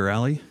right up your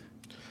alley.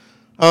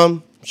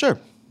 Sure.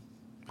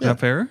 Is that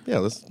fair?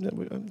 Yeah, Is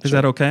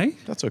that okay?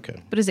 That's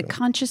okay. But is it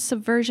conscious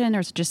subversion,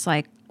 or is it just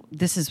like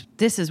this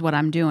is what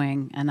I'm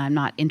doing, and I'm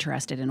not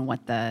interested in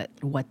what the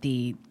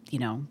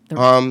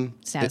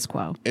status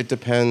quo? It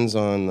depends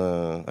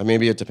on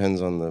maybe it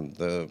depends on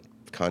the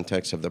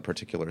context of the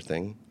particular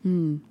thing.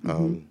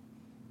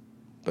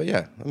 But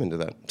yeah, I'm into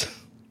that.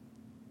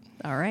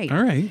 All right.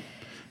 All right.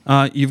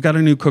 You've got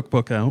a new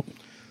cookbook out.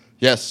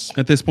 Yes.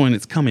 At this point,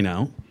 it's coming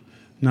out.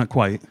 Not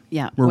quite.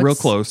 Yeah. We're real What's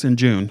close in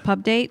June.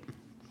 Pub date?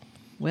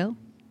 Will?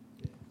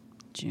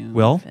 June.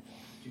 Will?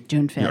 5th.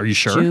 June 5th. Are you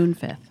sure? June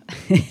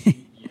 5th.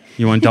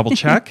 You want to double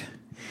check?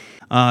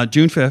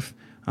 June 5th.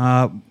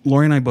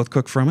 Lori and I both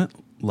cooked from it.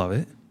 Love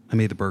it. I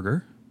made the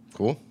burger.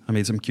 Cool. I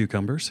made some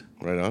cucumbers.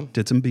 Right on.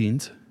 Did some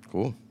beans.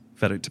 Cool.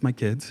 Fed it to my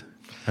kids.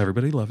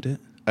 Everybody loved it.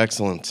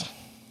 Excellent.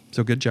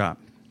 So good job.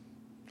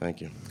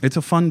 Thank you. It's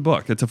a fun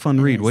book. It's a fun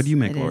read. What do you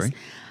make, It Lori? is.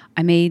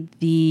 I made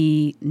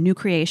the new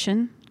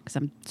creation because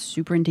I'm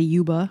super into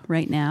Yuba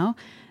right now,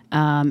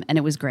 and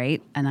it was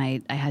great.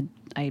 And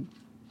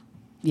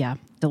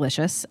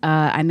delicious.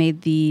 I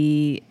made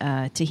the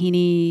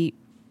tahini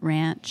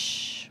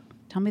ranch.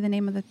 Tell me the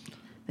name of the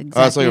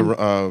exact It's like name.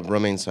 a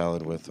romaine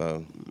salad with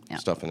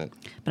stuff in it.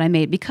 But I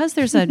made, because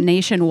there's a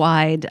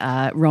nationwide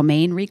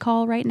romaine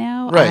recall right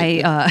now.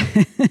 Right.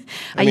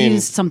 I mean-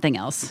 used something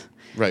else.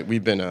 Right.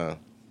 We've been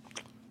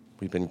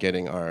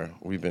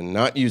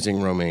not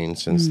using romaine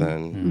since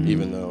then,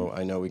 even though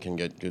I know we can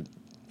get good,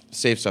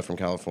 safe stuff from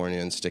California,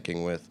 and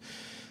sticking with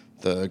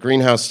the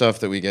greenhouse stuff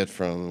that we get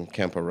from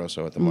Campo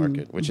Rosso at the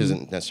market, which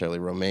isn't necessarily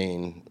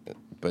romaine,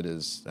 but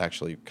is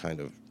actually kind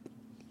of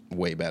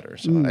way better.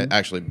 So I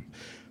actually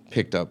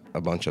picked up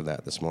a bunch of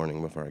that this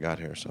morning before I got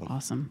here. So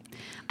Awesome.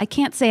 I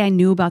can't say I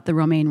knew about the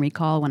romaine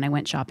recall when I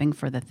went shopping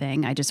for the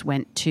thing. I just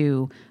went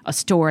to a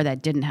store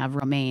that didn't have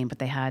romaine, but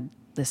they had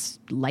this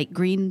light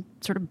green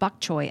sort of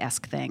bok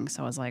choy-esque thing.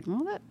 So I was like,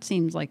 well, that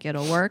seems like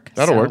it'll work.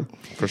 that'll So- work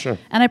for sure.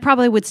 And I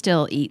probably would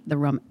still eat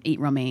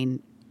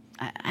romaine.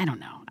 I don't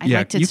know. I'd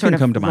like to you sort can of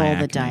come to my roll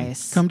the Acme.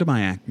 dice. Come to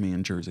my Acme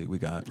in Jersey. We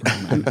got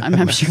romaine.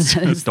 I'm sure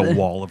that It's is the the-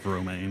 wall of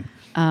romaine.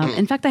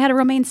 In fact, I had a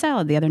romaine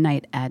salad the other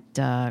night at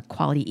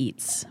Quality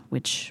Eats,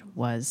 which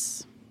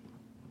was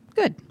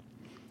good.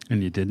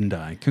 And you didn't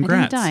die. I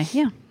Congrats. didn't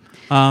die.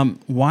 Yeah.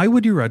 Why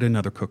would you write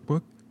another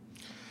cookbook?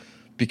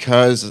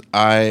 Because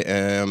I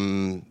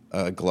am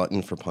a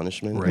glutton for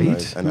punishment,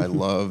 Right. and I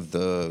love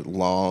the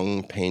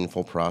long,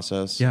 painful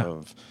process Yeah.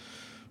 of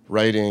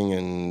writing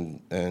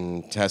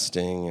and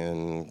testing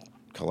and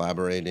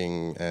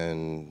collaborating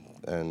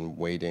and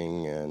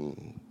waiting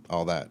and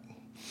all that.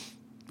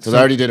 Because I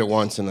already did it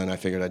once, and then I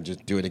figured I'd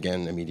just do it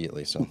again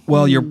immediately. So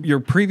Well, your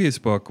previous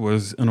book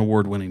was an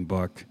award-winning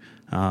book,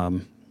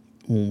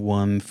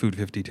 won Food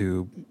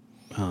 52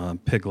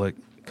 Piglet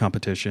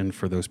competition.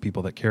 For those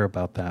people that care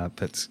about that,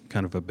 that's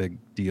kind of a big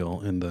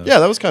deal in the yeah,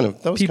 that was kind of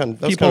a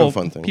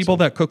fun thing. People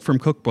so. that cook from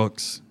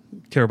cookbooks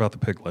care about the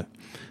piglet.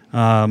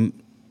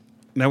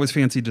 That was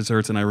Fancy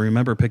Desserts, and I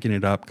remember picking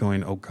it up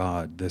going, oh,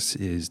 God, this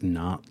is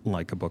not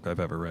like a book I've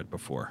ever read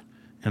before.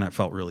 And it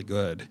felt really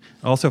good.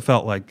 I also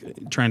felt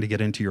like trying to get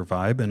into your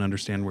vibe and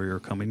understand where you're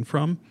coming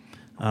from.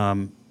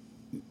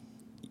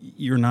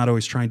 You're not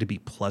always trying to be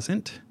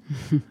pleasant.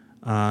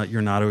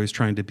 You're not always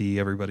trying to be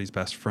everybody's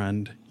best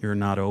friend. You're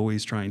not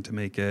always trying to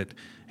make it,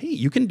 hey,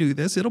 you can do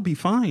this. It'll be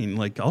fine.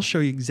 Like, I'll show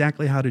you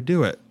exactly how to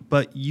do it.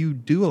 But you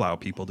do allow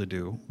people to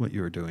do what you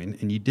were doing,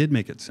 and you did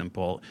make it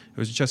simple. It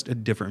was just a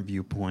different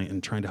viewpoint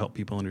and trying to help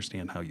people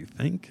understand how you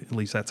think. At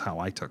least that's how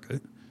I took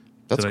it.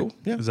 That's Did cool.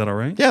 Yeah. Is that all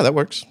right? Yeah, that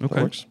works. Okay.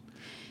 That works.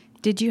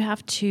 Did you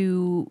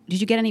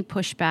get any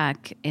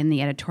pushback in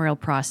the editorial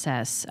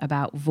process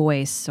about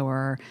voice,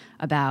 or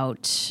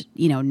about,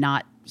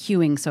 not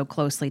hewing so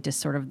closely to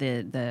sort of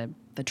the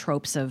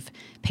tropes of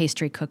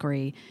pastry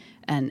cookery,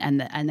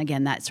 and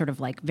again, that sort of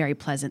like very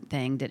pleasant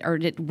thing? Did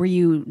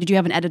you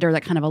have an editor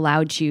that kind of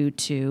allowed you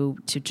to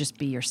just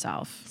be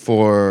yourself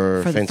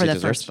For the Fancy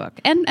Desserts? first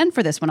book and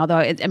for this one? Although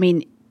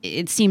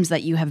it seems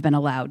that you have been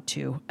allowed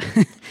to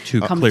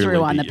come clearly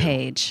through on be the you.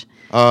 page.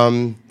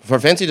 For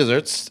Fancy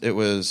Desserts,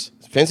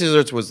 Fancy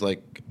Desserts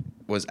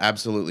was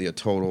absolutely a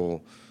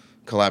total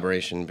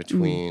collaboration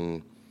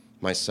between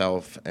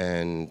myself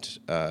and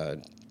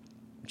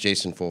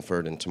Jason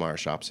Fulford and Tamara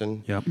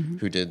Shopson, Yep.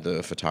 who did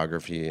the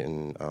photography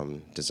and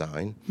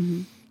design.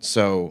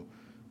 So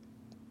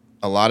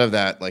a lot of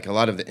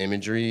the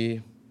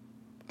imagery,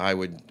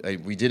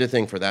 we did a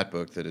thing for that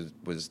book that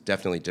was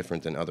definitely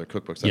different than other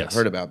cookbooks that Yes. I've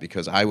heard about,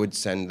 because I would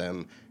send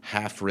them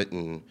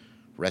half-written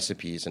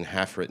recipes and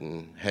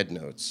half-written head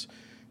notes,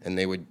 and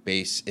they would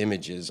base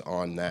images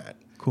on that.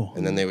 Cool.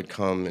 And then they would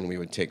come and we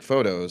would take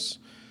photos.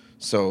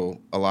 So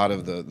a lot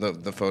of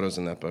the photos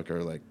in that book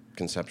are like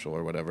conceptual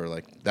or whatever.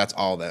 Like that's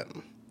all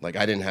them. Like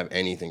I didn't have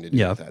anything to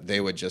do with that. They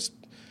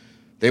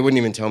wouldn't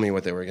even tell me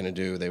what they were going to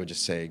do. They would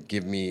just say,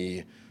 give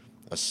me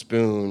a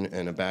spoon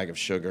and a bag of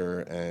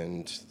sugar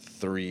and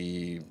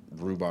 3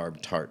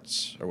 rhubarb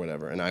tarts or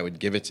whatever. And I would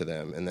give it to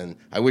them. And then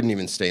I wouldn't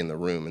even stay in the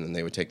room. And then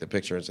they would take the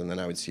pictures and then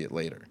I would see it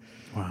later.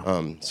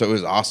 Wow. So it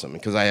was awesome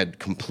because I had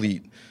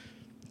complete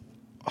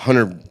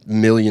 100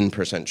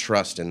 million%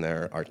 trust in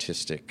their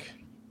artistic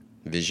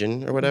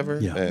vision or whatever.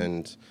 Yeah.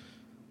 And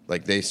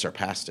like they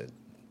surpassed it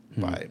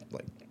by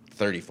like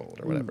 30-fold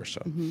or whatever.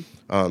 So,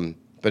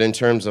 but in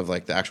terms of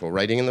like the actual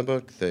writing in the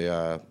book,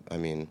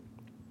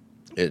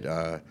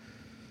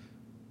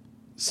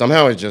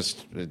 somehow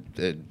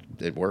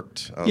it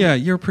worked. Yeah,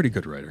 you're a pretty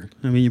good writer.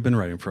 I mean, you've been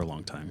writing for a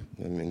long time.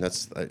 I mean,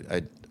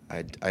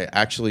 I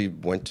actually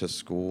went to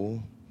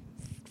school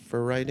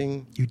for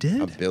writing. You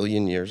did? A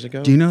billion years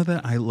ago. Do you know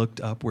that I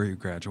looked up where you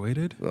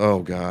graduated? Oh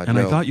God! And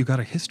no. I thought you got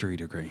a history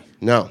degree.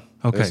 No.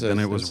 Okay, then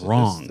it was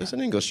wrong. It's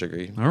an English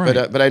degree. All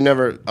right. But I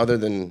never, other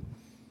than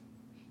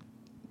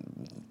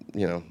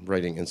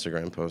writing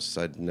Instagram posts,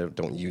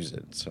 don't use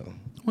it. So.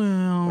 Well,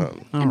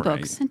 all and right.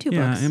 books, and 2 books.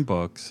 Yeah, and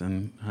books,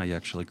 and how you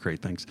actually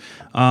create things.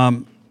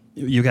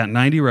 You got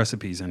 90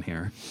 recipes in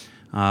here.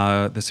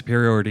 The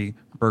Superiority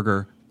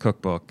Burger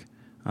Cookbook.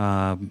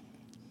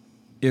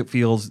 It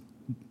feels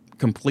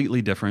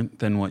completely different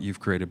than what you've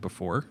created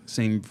before.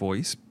 Same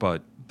voice,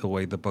 but the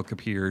way the book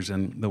appears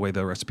and the way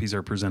the recipes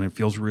are presented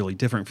feels really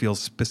different. Feels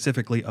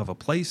specifically of a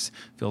place.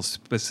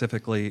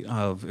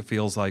 It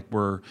feels like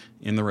we're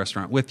in the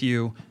restaurant with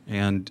you,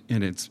 and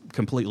it's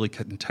completely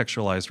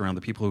contextualized around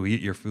the people who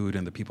eat your food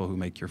and the people who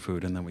make your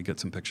food, and then we get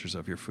some pictures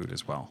of your food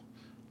as well.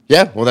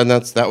 Yeah, well then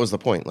that was the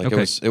point. Like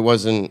Okay. it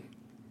wasn't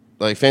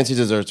like Fancy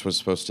Desserts was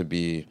supposed to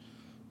be.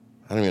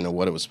 I don't even know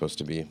what it was supposed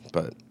to be,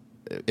 but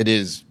it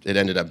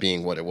ended up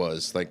being what it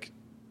was. Like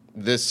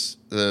the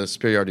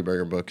Superiority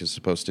Burger book is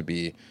supposed to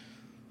be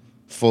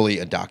fully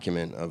a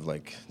document of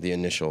like the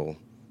initial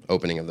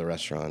opening of the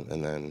restaurant,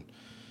 and then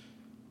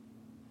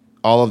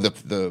all of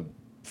the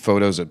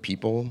photos of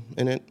people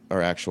in it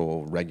are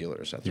actual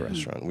regulars at the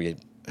restaurant. We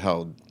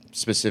held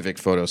specific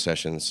photo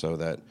sessions so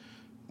that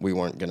we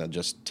weren't gonna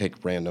just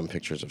take random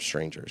pictures of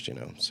strangers,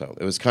 So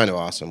it was kind of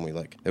awesome.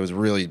 It was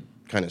really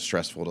kind of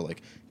stressful to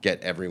like get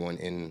everyone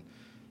in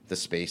the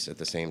space at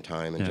the same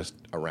time and just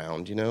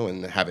around,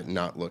 and have it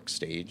not look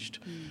staged.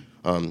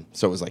 So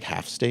it was like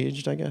half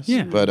staged, I guess.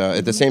 Yeah. But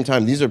at the same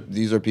time, these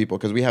are people,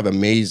 because we have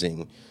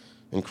amazing,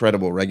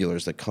 incredible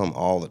regulars that come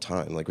all the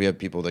time. Like we have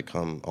people that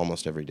come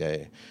almost every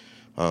day.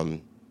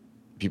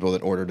 People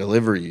that order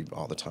delivery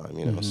all the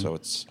time, So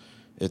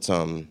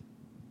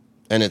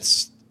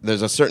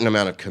there's a certain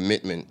amount of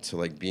commitment to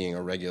like being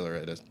a regular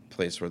at a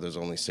place where there's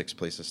only 6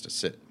 places to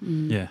sit.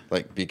 Yeah.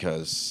 Like,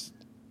 because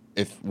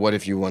what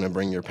if you want to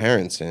bring your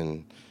parents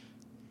in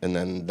and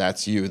then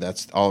that's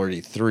already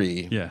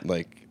 3. Yeah.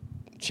 Like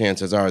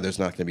chances are there's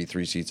not going to be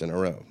 3 seats in a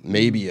row.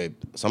 Maybe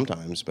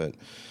sometimes, but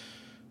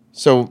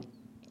so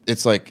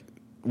it's like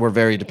we're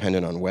very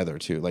dependent on weather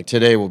too. Like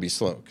today will be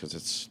slow because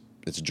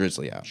it's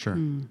drizzly out. Sure.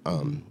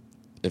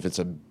 If it's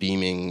a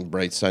beaming,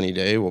 bright, sunny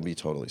day, we'll be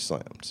totally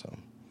slammed.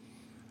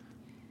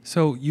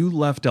 So you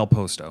left Del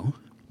Posto,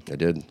 I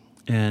did.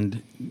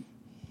 and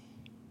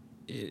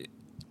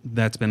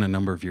that's been a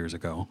number of years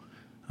ago.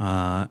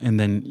 And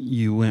then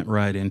you went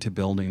right into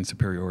building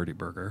Superiority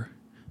Burger.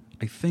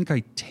 I think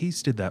I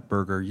tasted that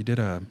burger. You did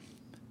a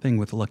thing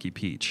with Lucky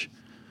Peach.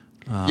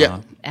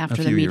 Yeah.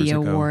 After a the few years media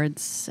ago.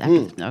 awards,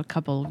 a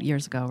couple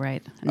years ago,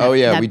 right? And Oh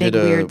yeah, that we big,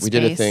 did weird a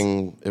space.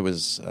 thing. It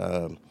was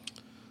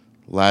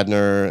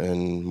Ladner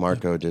and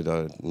Marco did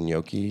a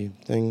gnocchi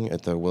thing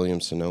at the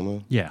Williams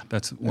Sonoma. Yeah,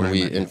 that's where And I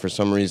met you. and for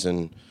some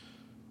reason,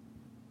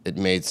 it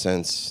made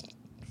sense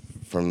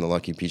from the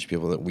Lucky Peach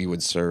people that we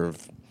would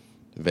serve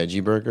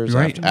veggie burgers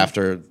Right.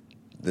 after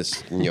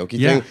this gnocchi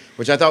Yeah. thing,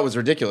 which I thought was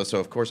ridiculous. So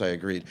of course I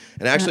agreed.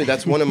 And actually,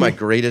 that's one of my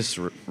greatest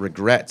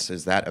regrets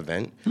is that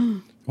event.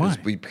 Why?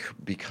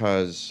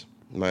 Because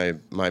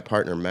my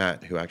partner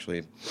Matt, who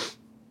actually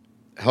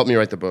helped me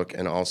write the book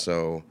and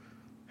also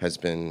has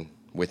been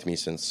with me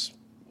since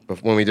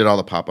when we did all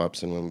the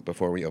pop-ups and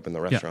before we opened the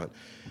restaurant.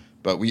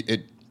 But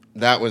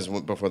that was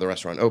before the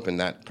restaurant opened,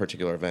 that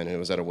particular event, and it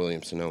was at a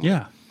Williams Sonoma.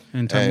 Yeah,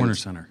 in Time And- Warner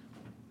Center.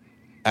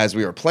 As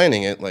we were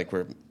planning it, like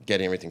we're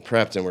getting everything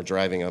prepped and we're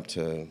driving up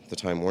to the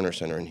Time Warner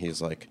Center, and he's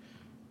like,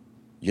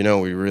 we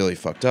really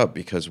fucked up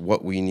because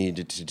what we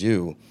needed to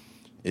do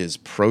is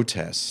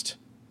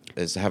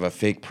have a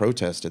fake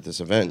protest at this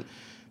event.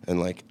 And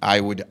like I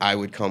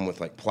would come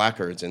with like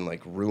placards and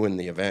like ruin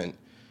the event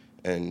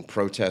and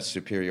protest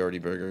Superiority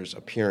Burger's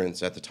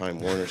appearance at the Time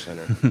Warner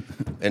Center.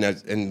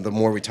 and the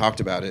more we talked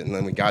about it, and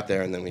then we got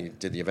there, and then we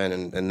did the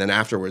event, and then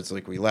afterwards,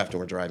 like we left, and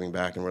we're driving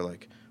back, and we're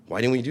like, why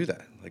didn't we do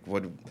that? Like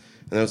what?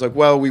 And I was like,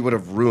 well, we would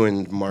have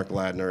ruined Mark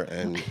Ladner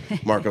and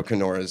Marco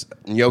Canora's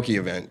gnocchi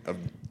event of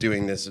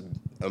doing this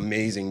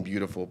amazing,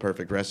 beautiful,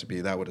 perfect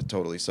recipe. That would have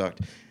totally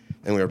sucked.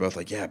 And we were both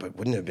like, yeah, but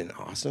wouldn't it have been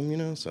awesome, you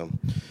know? So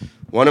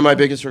one of my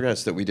biggest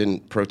regrets that we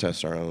didn't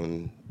protest our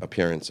own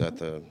appearance at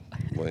the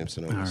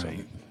Williams-Sonoma. All So.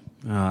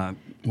 right.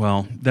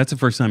 Well, that's the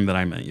first time that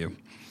I met you.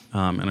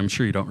 And I'm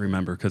sure you don't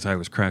remember because I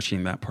was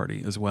crashing that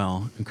party as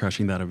well and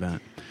crashing that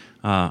event.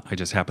 I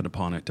just happened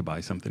upon it to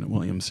buy something at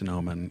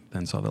Williams-Sonoma and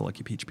then saw the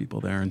Lucky Peach people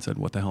there and said,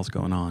 what the hell's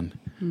going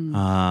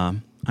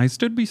on? I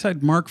stood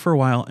beside Mark for a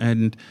while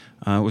and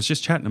was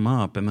just chatting him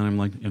up. And then I'm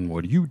like, and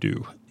what do you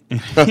do?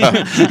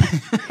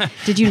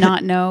 Did you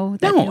not know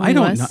that? No, who I he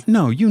don't was?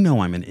 know. No, you know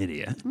I'm an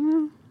idiot.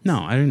 No,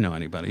 I didn't know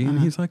anybody. And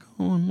he's like,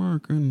 oh, I'm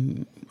Mark.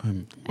 And what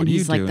And do you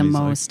he's do? like the And he's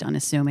most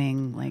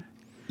unassuming. Like,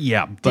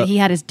 yeah, did but he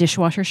had his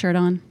dishwasher shirt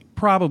on?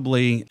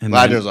 probably. And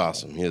Ladner's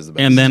awesome. He is the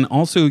best. And then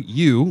also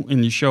you,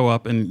 and you show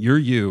up, and you're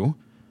you,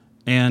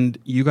 and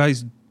you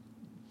guys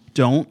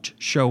don't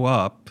show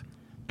up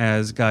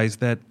as guys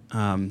that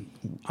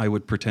I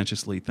would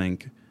pretentiously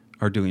think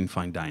are doing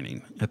fine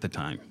dining at the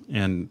time.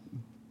 And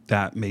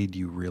that made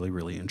you really,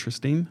 really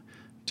interesting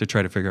to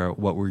try to figure out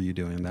what were you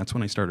doing. And that's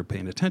when I started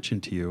paying attention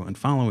to you and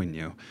following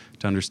you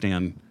to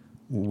understand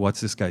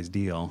what's this guy's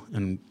deal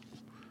and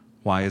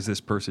why is this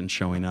person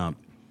showing up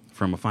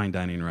from a fine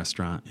dining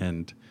restaurant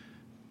and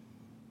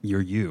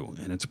you're you.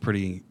 And it's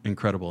pretty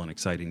incredible and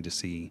exciting to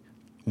see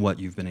what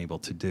you've been able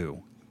to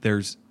do.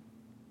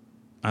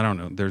 I don't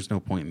know, there's no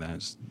point in that.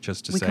 It's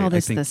just to We say, call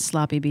this I think the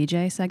sloppy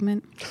BJ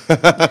segment.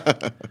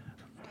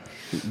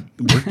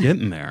 we're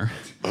getting there.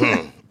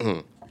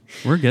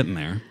 We're getting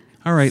there.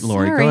 All right,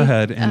 Lori, Sorry. go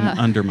ahead and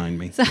undermine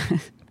me.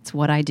 It's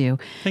what I do.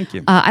 Thank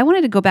you. I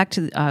wanted to go back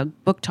to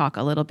book talk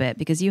a little bit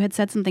because you had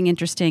said something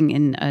interesting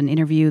in an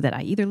interview that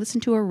I either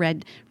listened to or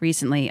read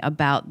recently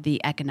about the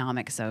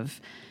economics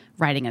of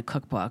writing a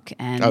cookbook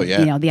and Oh, yeah.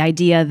 you know the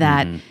idea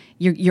that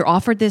you're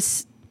offered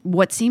this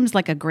what seems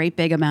like a great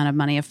big amount of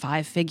money, a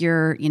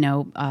 5-figure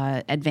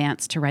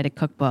advance to write a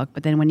cookbook,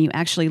 but then when you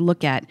actually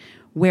look at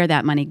where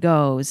that money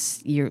goes,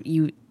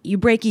 you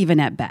break even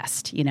at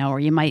best,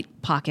 or you might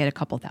pocket a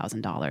couple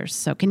 $1,000s.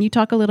 So can you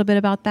talk a little bit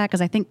about that?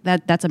 Because I think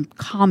that's a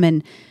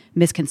common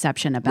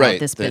misconception about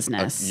this that,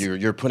 business.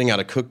 you're putting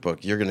out a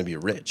cookbook, you're going to be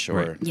rich. Or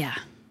Right. Yeah.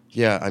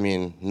 Yeah, I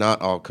mean,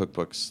 not all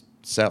cookbooks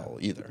sell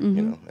either,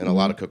 and a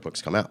lot of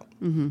cookbooks come out.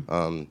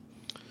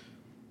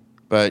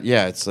 But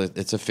yeah, it's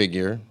a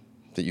figure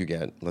that you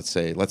get. Let's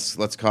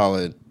call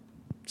it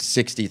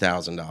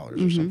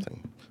 $60,000 or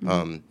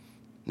something.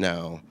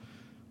 Now,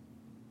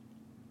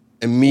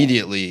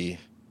 immediately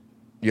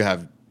you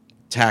have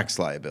tax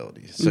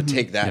liabilities, so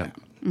take that out,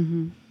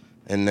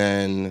 and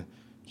then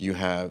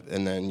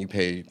you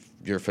pay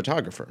your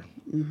photographer.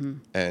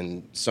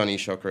 And Sunny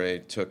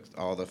Chokre took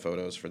all the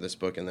photos for this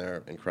book, and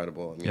they're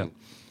incredible. I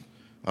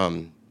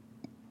mean,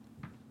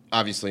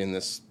 obviously, in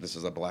this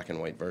is a black and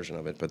white version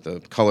of it, but the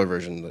color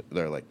version,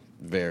 they're like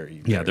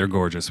very, Yeah, they're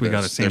gorgeous. We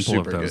got a sample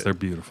of super those. good. They're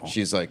beautiful.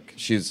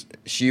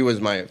 She was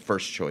my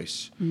first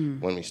choice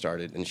when we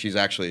started, and she's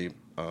actually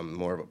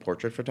more of a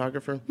portrait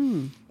photographer.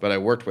 But I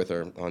worked with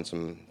her on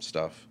some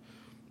stuff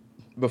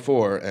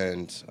before,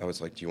 and I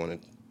was like, "Do you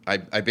want to?"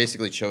 I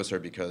basically chose her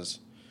because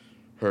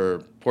her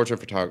portrait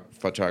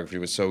photography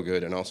was so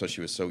good, and also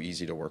she was so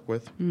easy to work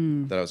with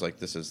that I was like,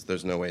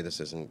 there's no way this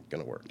isn't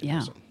going to work. Yeah.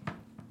 So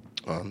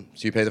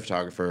you pay the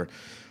photographer.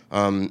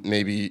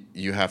 Maybe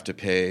you have to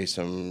pay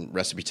some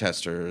recipe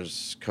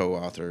testers,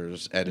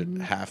 co-authors,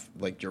 half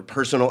like your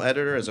personal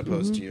editor as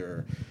opposed to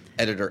your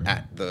editor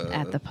at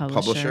the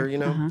publisher.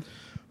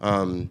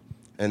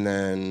 And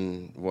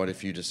then what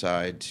if you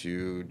decide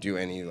to do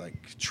any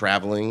like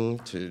traveling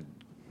to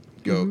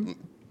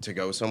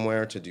go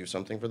somewhere to do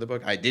something for the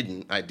book? I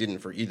didn't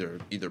for either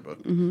book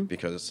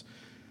because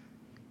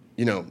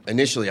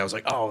initially I was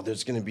like, oh,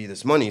 there's going to be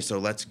this money, so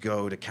let's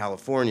go to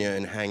California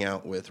and hang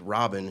out with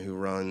Robin, who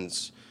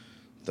runs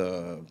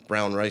the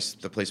brown rice,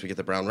 the place we get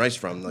the brown rice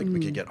from. Like, we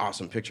could get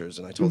awesome pictures.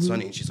 And I told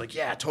Sunny, and she's like,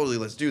 yeah, totally,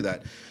 let's do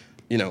that.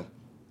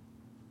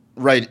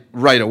 Right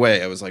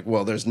away, I was like,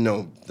 well, there's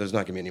not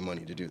going to be any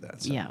money to do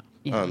that. So,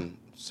 Yeah.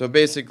 So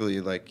basically,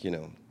 like,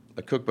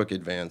 a cookbook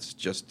advance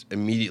just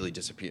immediately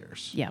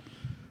disappears. Yeah.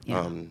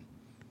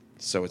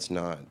 So it's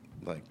not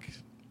like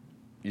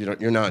you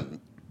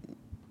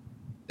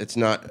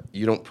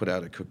don't put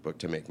out a cookbook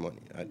to make money.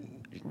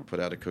 You put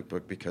out a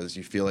cookbook because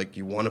you feel like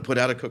you want to put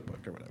out a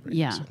cookbook or whatever.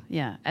 Yeah, So.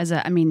 yeah.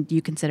 Do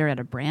you consider it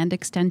a brand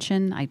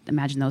extension? I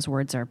imagine those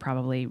words are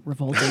probably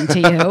revolting to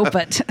you,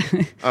 but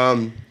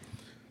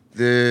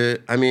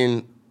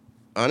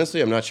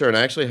Honestly, I'm not sure. And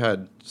I actually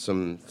had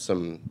some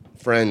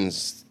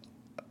friends,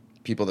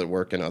 people that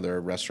work in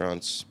other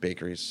restaurants,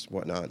 bakeries,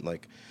 whatnot,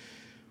 like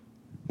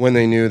when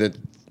they knew that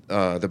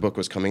the book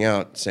was coming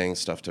out, saying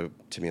stuff to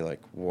me like,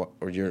 "What?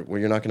 Or you're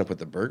not going to put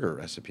the burger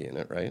recipe in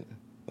it, right?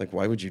 Like,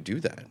 why would you do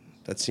that?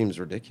 That seems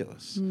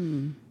ridiculous."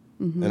 And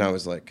I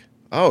was like,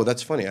 "Oh,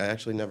 that's funny. I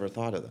actually never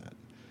thought of that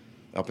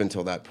up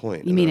until that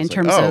point." you mean in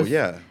terms of,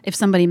 of if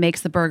somebody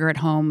makes the burger at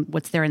home,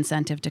 what's their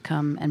incentive to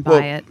come and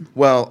buy it?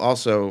 Well,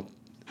 also,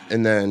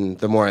 and then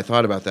the more I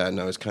thought about that, and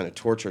I was kind of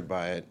tortured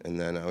by it, and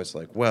then I was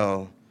like,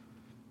 well,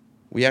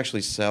 we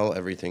actually sell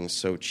everything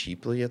so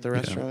cheaply at the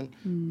restaurant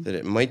that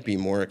it might be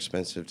more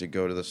expensive to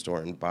go to the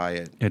store and buy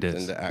it, It is.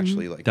 than to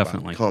actually like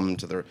Definitely.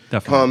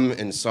 come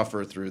and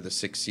suffer through the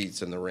 6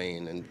 seats in the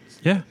rain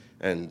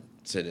and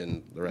sit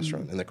in the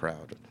restaurant in the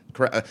crowd.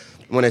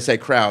 When I say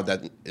crowd,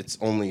 that it's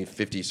only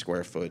 50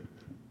 square foot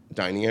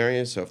dining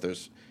area. So if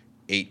there's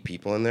 8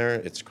 people in there,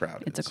 it's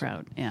crowded. It's a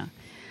crowd, yeah.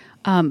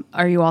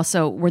 Are you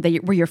also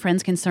were your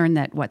friends concerned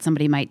that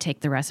somebody might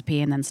take the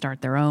recipe and then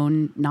start their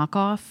own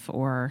knockoff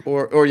or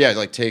yeah,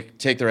 like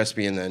take the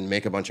recipe and then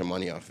make a bunch of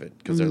money off it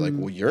because they're like,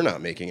 well, you're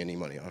not making any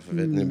money off of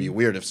it, and it'd be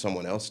weird if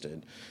someone else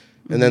did.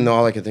 And then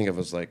all I could think of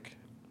was like,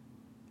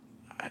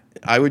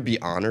 I would be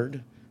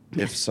honored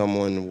if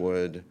someone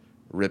would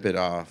rip it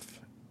off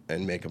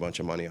and make a bunch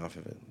of money off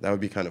of it. That would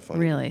be kind of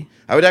funny. Really?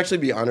 I would actually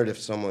be honored if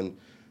someone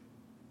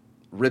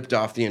ripped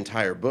off the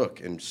entire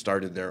book and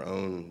started their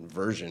own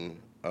version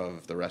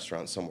of the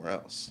restaurant somewhere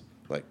else.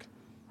 Like,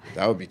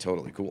 that would be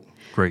totally cool.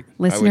 Great.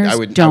 Listeners,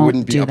 I don't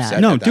wouldn't be do upset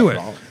that. No, at that do at it.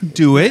 all.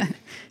 Do it.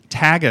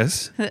 Tag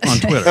us on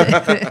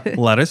Twitter.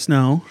 Let us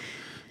know.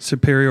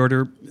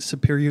 Superiority.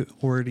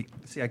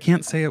 See, I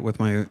can't say it with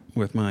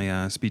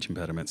my speech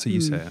impediment, so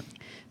you say it.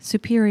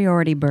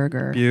 Superiority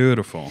Burger?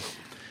 Beautiful.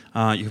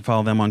 You can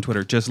follow them on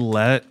Twitter. Just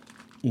let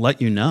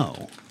you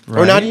know.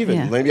 Or not right? even.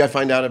 Yeah. Maybe I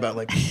find out about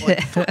like,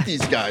 fuck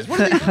these guys. What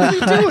are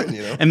they doing?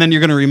 You know? And then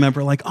you're going to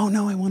remember, like, oh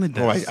no, I wanted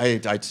this.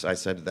 Oh, I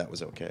said that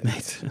was okay.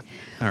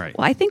 All right.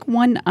 Well, I think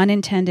one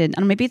unintended,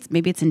 I don't know,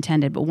 maybe it's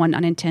intended, but one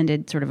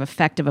unintended sort of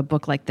effect of a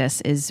book like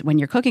this is when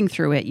you're cooking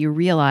through it, you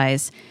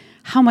realize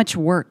how much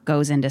work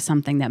goes into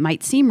something that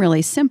might seem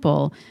really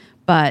simple.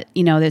 But,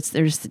 you know,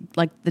 there's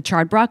like the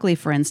charred broccoli,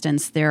 for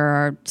instance, there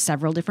are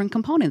several different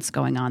components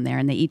going on there,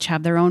 and they each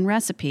have their own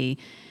recipe.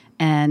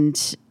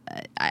 And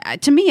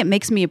to me, it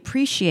makes me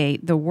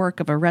appreciate the work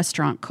of a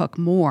restaurant cook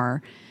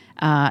more.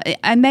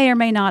 I may or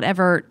may not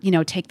ever,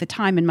 take the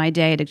time in my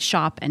day to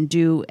shop and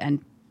do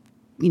and,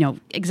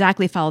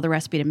 exactly follow the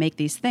recipe to make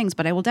these things.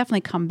 But I will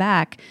definitely come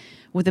back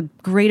with a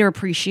greater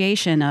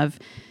appreciation of,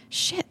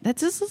 shit,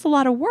 this is a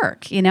lot of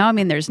work. I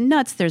mean, there's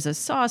nuts, there's a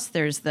sauce,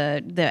 there's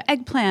the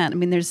eggplant. I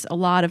mean, there's a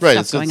lot of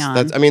stuff going on.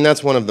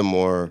 That's one of the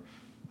more,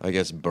 I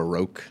guess,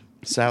 Baroque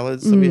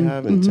salads that we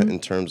have in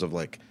terms of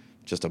like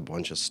just a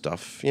bunch of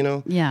stuff,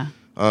 Yeah.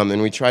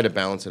 And we try to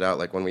balance it out.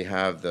 Like when we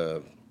have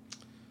the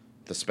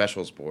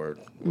specials board,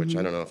 which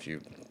I don't know if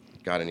you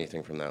got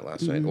anything from that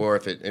last night, or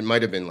if it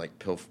might have been like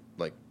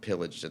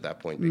pillaged at that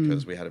point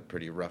because we had a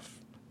pretty rough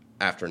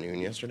afternoon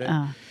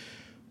yesterday.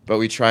 But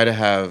we try to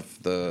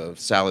have the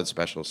salad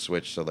specials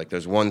switch. So like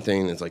there's one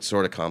thing that's like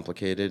sort of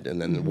complicated,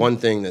 and then one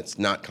thing that's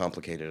not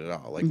complicated at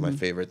all. Like my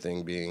favorite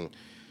thing being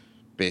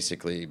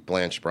basically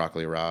blanched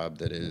broccoli rabe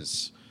that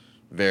is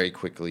very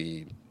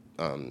quickly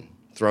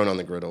thrown on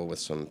the griddle with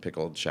some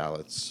pickled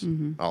shallots,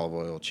 olive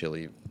oil,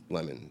 chili,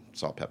 lemon,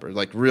 salt, pepper.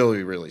 Like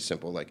really, really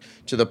simple. Like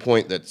to the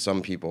point that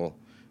some people,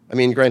 I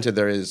mean, granted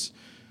there is,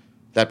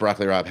 that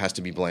broccoli rabe has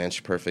to be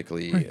blanched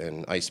perfectly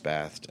and ice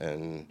bathed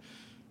and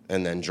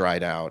then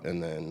dried out,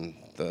 and then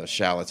the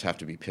shallots have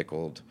to be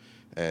pickled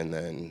and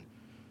then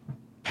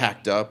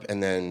packed up.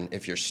 And then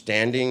if you're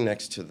standing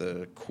next to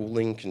the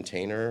cooling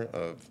container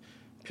of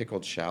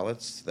pickled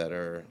shallots that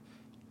are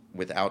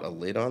without a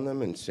lid on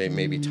them and say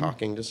maybe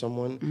talking to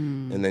someone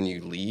and then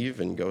you leave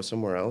and go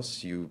somewhere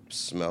else, you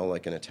smell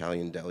like an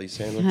Italian deli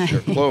sandwich.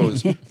 You're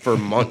closed for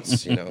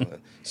months,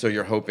 So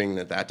you're hoping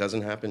that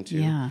doesn't happen too.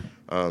 Yeah.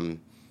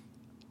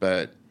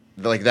 But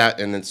like that,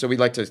 and then so we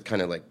like to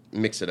kind of like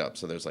mix it up.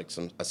 So there's like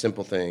a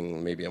simple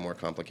thing, maybe a more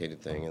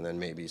complicated thing, and then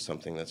maybe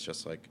something that's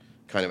just like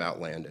kind of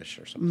outlandish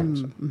or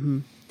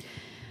something.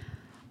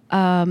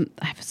 I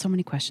have so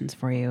many questions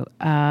for you.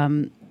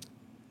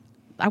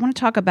 I want to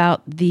talk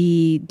about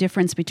the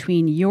difference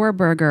between your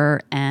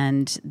burger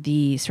and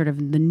the sort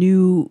of the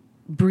new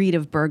breed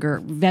of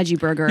burger, veggie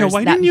burgers. No,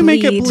 why that didn't you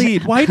make it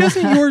bleed? Why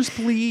doesn't yours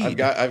bleed? I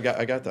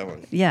got that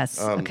one. Yes.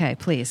 Okay,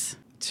 please.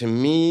 To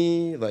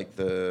me, like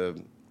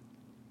the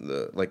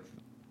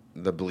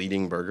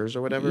bleeding burgers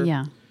or whatever.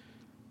 Yeah.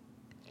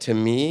 To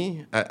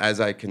me, as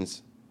I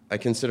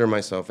consider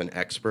myself an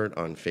expert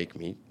on fake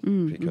meat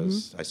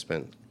because I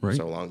spent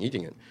so long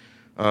eating it.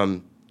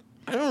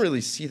 I don't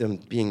really see them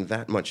being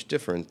that much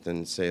different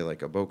than, say,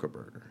 like a Boca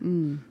burger.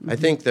 I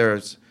think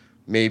there's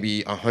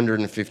maybe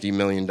 $150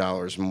 million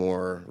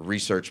more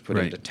research put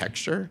into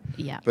texture.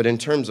 Yeah. But in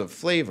terms of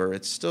flavor,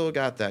 it's still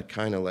got that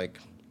kind of like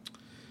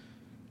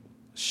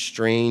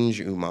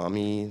strange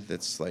umami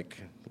that's like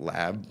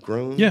lab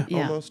grown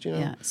almost,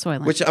 Yeah,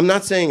 soylent. Which I'm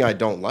not saying I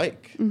don't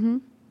like,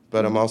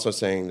 but I'm also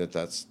saying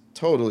that's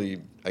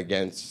totally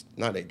against,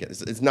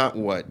 it's not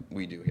what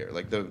we do here.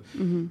 Like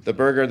the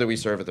burger that we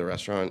serve at the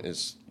restaurant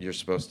is, you're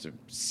supposed to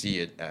see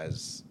it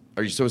as,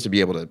 or you're supposed to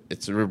be able to,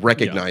 it's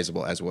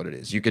recognizable as what it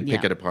is. You could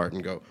pick it apart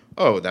and go,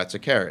 oh, that's a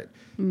carrot.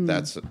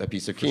 That's a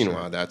piece of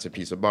quinoa. That's a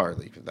piece of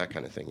barley, that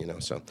kind of thing,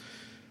 So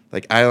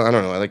like, I don't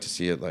know. I like to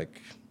see it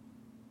like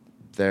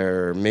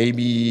there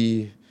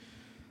maybe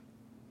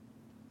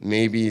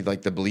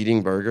like the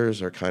bleeding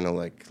burgers are kind of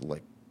like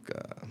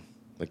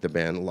the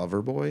band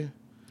Loverboy.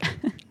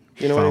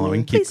 You know what I Following,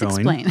 mean? keep Please going.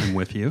 explain. I'm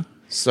with you.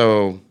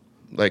 So,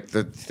 like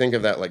think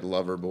of that like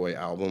Loverboy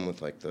album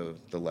with like the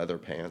leather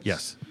pants.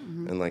 Yes.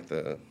 And like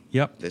the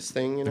Yep. this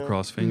thing, you know, The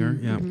cross finger.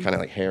 Yeah. kind of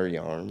like hairy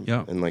arm.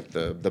 Yeah. And like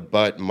the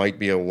butt might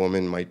be a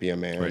woman, might be a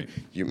man. Right.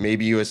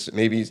 Maybe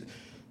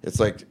it's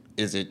like,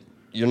 is it?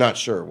 You're not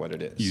sure what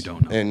it is. You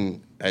don't know.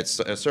 And at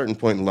a certain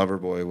point,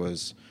 Loverboy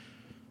was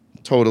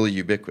totally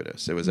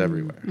ubiquitous. It was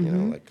everywhere. You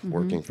know, like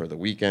working for the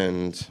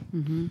weekend,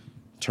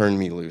 Turn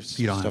Me Loose,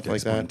 You don't have stuff to like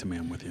explain that. to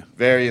man with you.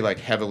 Very like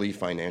heavily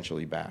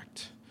financially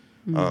backed,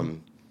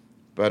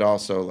 but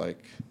also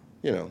like,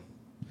 you know,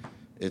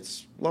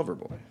 it's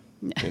Loverboy.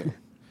 You know.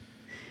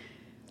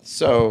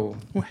 So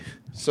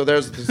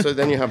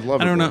then you have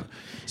Loverboy. I don't know.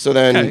 So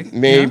then Okay,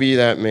 maybe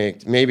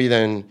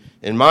then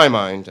in my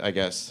mind, I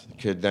guess,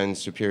 could then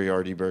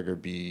Superiority Burger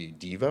be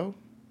Devo?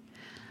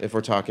 If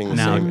we're talking the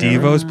Now, same era.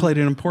 Devo's played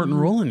an important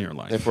role in your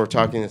life. If we're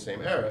talking the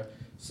same era.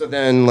 So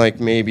then like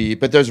maybe,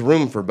 but there's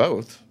room for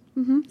both.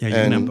 Yeah, you can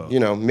have And both. you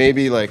know,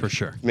 maybe like For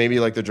sure. maybe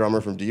like the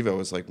drummer from Devo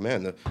was like,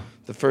 man,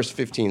 the first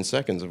 15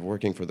 seconds of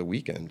working for the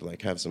weekend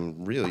like have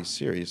some really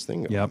serious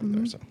thing going Yep. on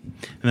there. So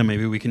And then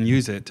maybe we can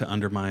use it to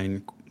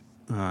undermine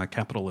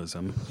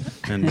capitalism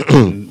and,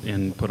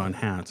 and put on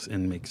hats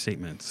and make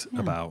statements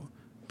about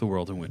the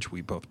world in which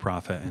we both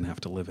profit and have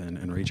to live in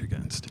and rage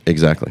against.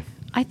 exactly.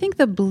 I think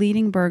the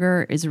bleeding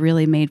burger is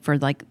really made for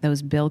like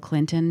those Bill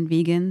Clinton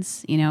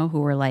vegans, you know,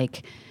 who are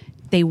like,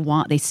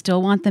 they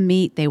still want the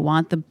meat, they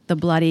want the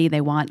bloody, they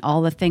want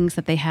all the things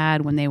that they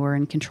had when they were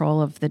in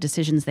control of the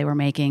decisions they were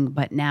making.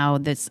 But now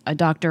a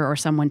doctor or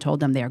someone told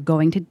them they are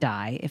going to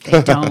die if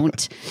they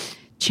don't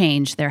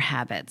change their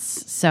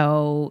habits.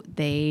 So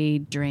they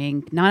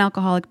drink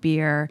non-alcoholic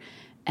beer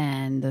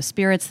and the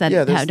spirits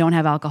that don't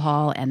have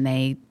alcohol, and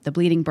the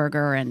bleeding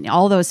burger and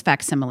all those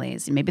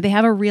facsimiles. Maybe they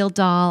have a real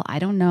doll. I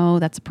don't know.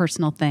 That's a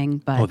personal thing.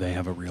 But Oh, they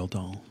have a real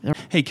doll.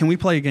 Hey, can we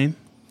play a game?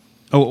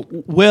 Oh,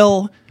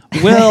 Will.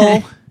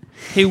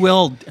 Hey,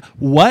 Will,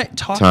 what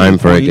talking Time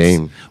for a points-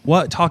 game.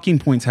 What talking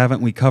points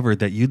haven't we covered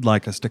that you'd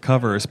like us to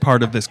cover as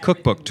part of this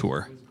cookbook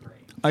tour?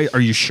 Are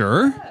you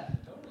sure?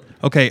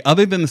 Okay,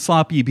 other than the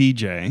sloppy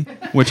BJ,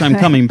 which I'm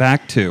coming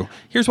back to,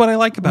 here's what I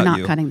like about Not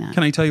you. cutting that.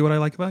 Can I tell you what I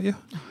like about you?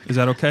 Is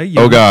that okay?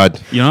 Oh, God.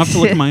 You don't have to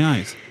look in my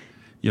eyes.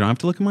 You don't have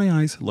to look in my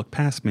eyes. Look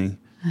past me,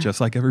 just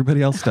like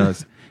everybody else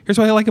does. Here's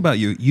what I like about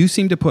you. You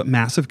seem to put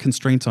massive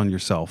constraints on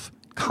yourself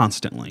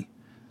constantly.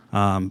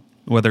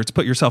 Whether it's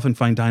put yourself in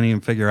fine dining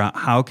and figure out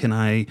how can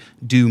I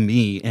do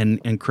me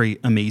and create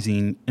an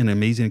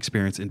amazing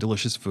experience and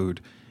delicious food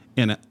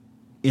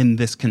in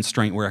this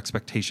constraint where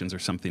expectations are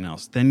something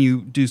else. Then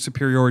you do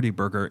Superiority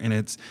Burger, and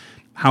it's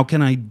how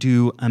can I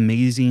do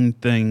amazing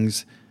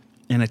things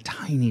in a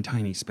tiny,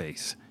 tiny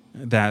space,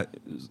 that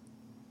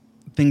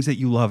things that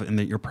you love and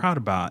that you're proud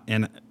about.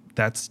 And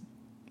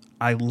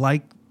I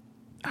like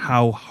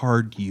how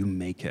hard you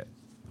make it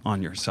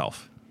on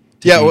yourself.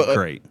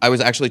 Great. I was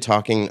actually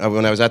talking,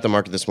 when I was at the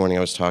market this morning,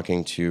 I was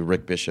talking to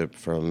Rick Bishop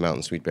from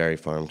Mountain Sweet Berry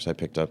Farm, because I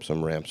picked up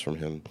some ramps from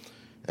him.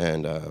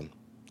 And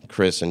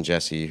Chris and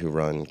Jesse, who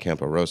run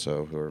Campo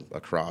Rosso, who are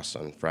across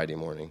on Friday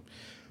morning.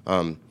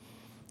 And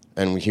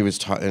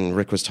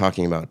Rick was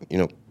talking about, you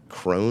know,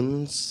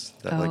 Crohn's,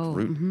 that like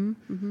root.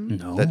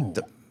 No.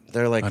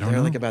 They're like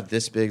about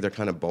this big. They're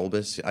kind of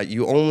bulbous.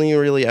 You only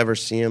really ever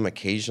see them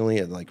occasionally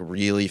at like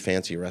really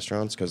fancy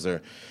restaurants because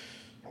they're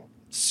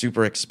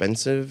super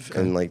expensive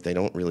and like they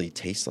don't really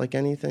taste like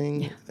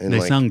anything. Yeah. And They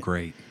like, sound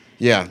great.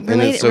 yeah,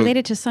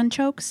 related to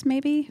sunchokes,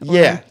 maybe? Or-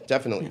 yeah,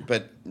 definitely.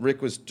 But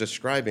Rick was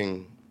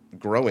describing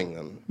growing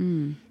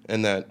them,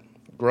 and that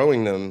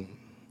growing them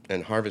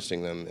and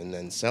harvesting them and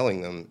then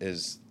selling them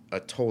is a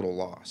total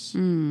loss.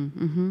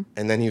 And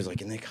then he was like,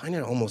 and they kind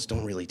of almost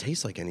don't really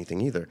taste like anything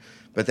either.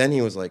 But then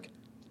he was like,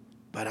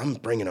 but I'm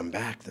bringing them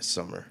back this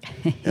summer.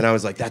 And I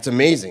was like, that's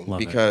amazing.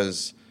 Love it.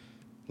 Because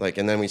like,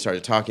 and then we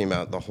started talking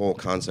about the whole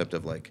concept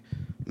of like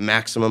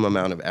maximum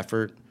amount of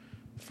effort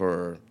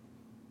for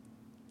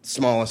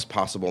smallest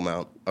possible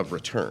amount of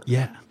return.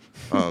 Yeah.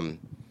 And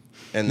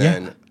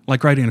then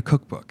like writing a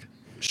cookbook.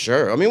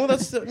 sure. I mean, well,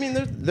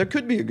 there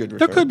could be a good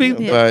return. could be. you know,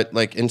 Yeah. But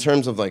like in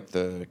terms of like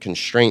the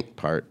constraint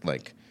part,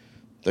 like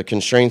the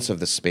constraints of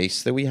the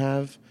space that we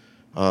have,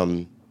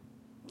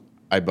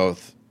 I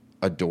both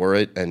adore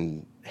it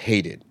and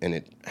hate it, and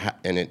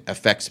it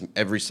affects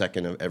every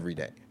second of every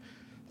day.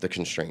 The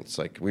constraints,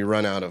 like we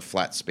run out of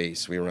flat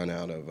space, we run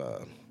out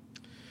of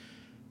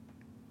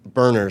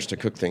burners to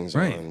cook things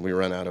Right. on, we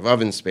run out of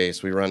oven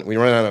space, we're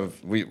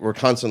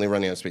constantly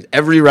running out of space.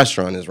 Every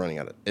restaurant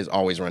is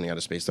always running out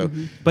of space. So,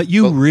 But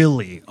you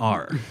really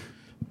are.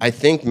 I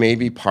think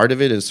maybe part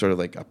of it is sort of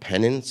like a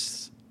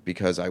penance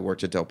because I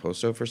worked at Del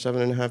Posto for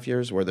 7.5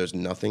 years where there's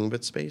nothing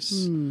but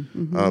space.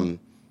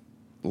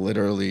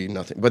 Literally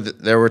nothing. But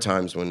there were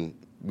times when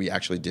we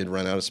actually did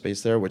run out of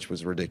space there, which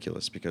was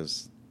ridiculous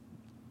because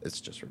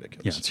it's just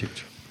ridiculous. Yeah, it's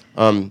huge.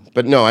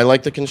 But no, I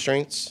like the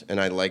constraints and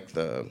I like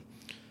the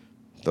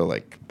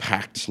like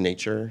packed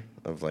nature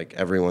of like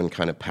everyone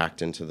kind of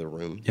packed into the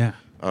room. Yeah.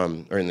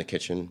 Or in the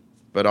kitchen.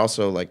 But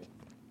also like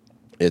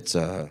it's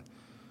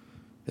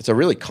it's a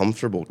really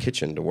comfortable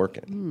kitchen to work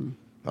in.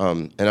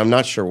 And I'm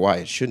not sure why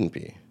it shouldn't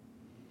be.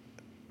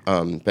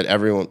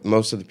 But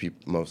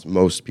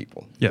most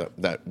people Yeah.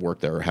 that work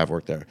there or have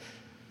worked there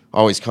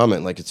always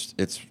comment like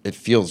it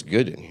feels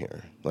good in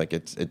here. Like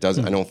it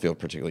doesn't. I don't feel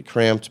particularly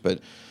cramped. But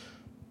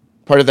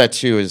part of that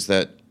too is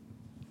that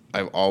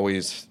I've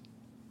always,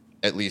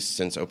 at least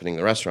since opening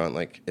the restaurant,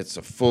 like it's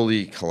a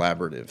fully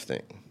collaborative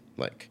thing.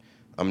 Like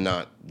I'm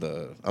not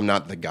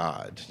the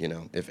god. You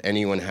know, if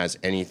anyone has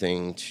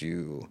anything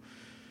to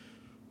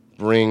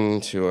bring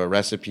to a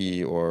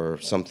recipe or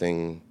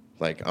something,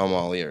 like I'm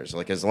all ears.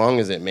 Like as long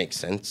as it makes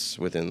sense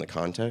within the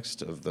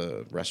context of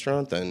the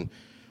restaurant, then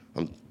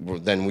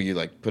we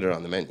like put it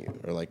on the menu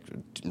or like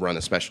run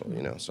a special,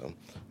 you know. So,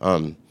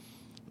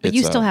 But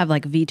you still have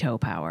like veto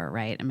power,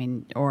 right? I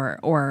mean,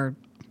 or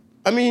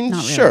I mean,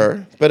 not really.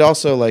 sure, but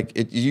also like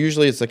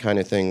usually it's the kind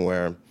of thing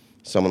where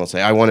someone will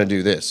say, "I want to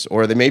do this,"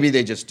 or maybe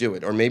they just do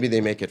it, or maybe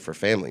they make it for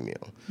family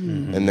meal,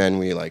 and then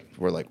we're like,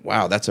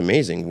 "Wow, that's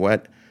amazing!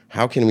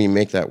 How can we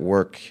make that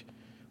work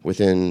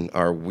within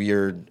our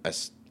weird?"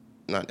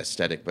 Not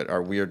aesthetic, but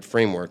our weird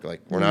framework.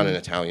 Like we're not an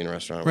Italian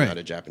restaurant, we're Right. not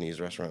a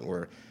Japanese restaurant,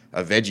 we're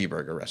a veggie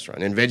burger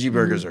restaurant, and veggie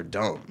burgers are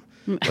dumb.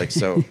 Like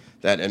so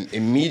that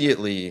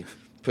immediately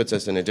puts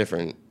us in a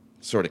different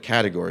sort of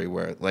category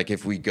where, like,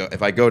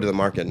 if I go to the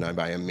market and I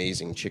buy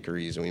amazing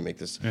chicories and we make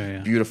this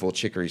beautiful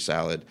chicory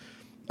salad,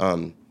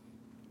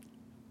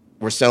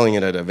 we're selling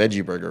it at a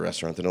veggie burger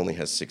restaurant that only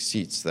has 6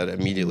 seats. That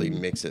immediately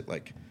makes it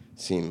like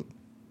seem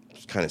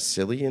kind of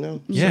silly, you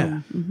know?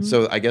 Yeah.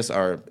 So I guess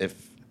our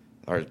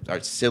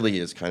silly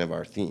is kind of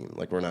our theme.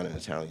 Like we're not an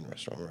Italian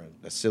restaurant, we're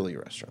a silly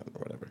restaurant or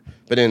whatever.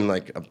 But in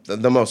like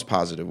the most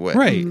positive way.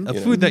 Right. you A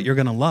know? food that you're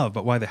going to love,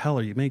 but why the hell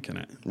are you making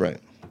it? Right.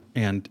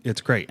 And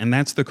it's great. And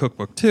that's the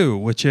cookbook too,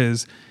 which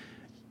is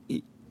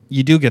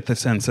you do get the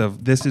sense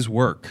of this is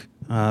work.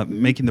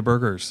 Making the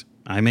burgers.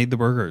 I made the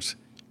burgers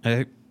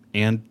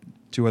and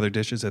 2 other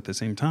dishes at the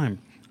same time.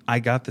 I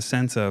got the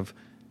sense of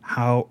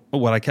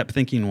what I kept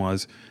thinking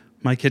was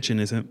my kitchen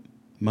isn't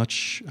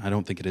much. I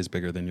don't think it is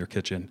bigger than your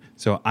kitchen.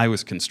 So I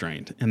was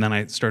constrained. And then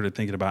I started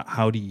thinking about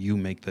how do you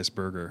make this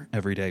burger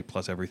every day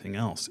plus everything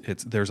else?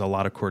 There's a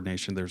lot of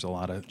coordination. There's a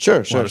lot of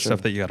Sure.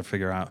 stuff that you got to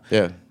figure out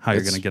how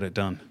you're going to get it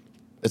done.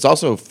 It's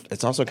also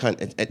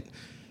kind of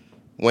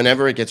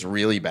whenever it gets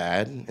really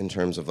bad in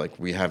terms of like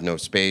we have no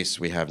space,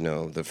 the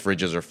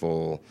fridges are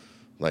full,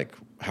 like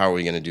how are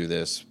we going to do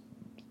this?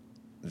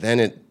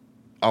 Then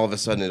all of a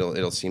sudden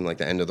it'll seem like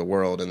the end of the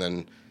world, and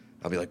then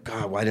I'll be like,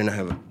 God, why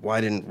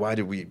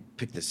did we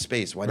pick this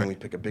space? Why didn't we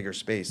pick a bigger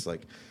space?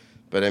 Like,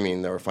 but I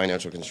mean, there were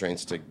financial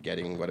constraints to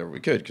getting whatever we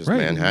could because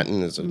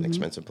Manhattan is an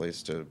expensive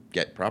place to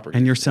get property.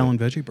 And you're selling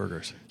veggie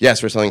burgers.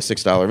 Yes, we're selling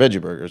 $6 veggie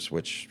burgers,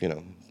 which, you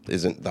know,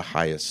 isn't the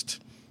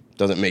highest,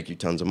 doesn't make you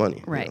tons of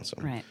money. right, you know, so.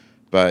 right.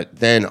 But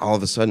then all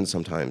of a sudden,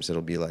 sometimes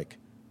it'll be like,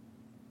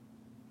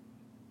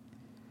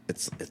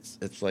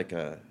 it's like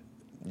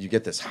you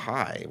get this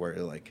high where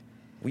you're like,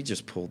 we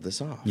just pulled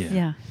this off.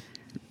 Yeah.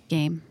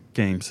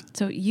 Games.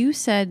 So you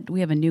said we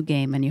have a new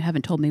game, and you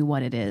haven't told me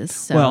what it is.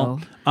 So.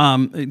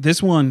 Well,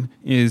 this one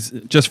is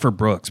just for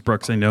Brooks.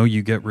 Brooks, I know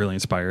you get really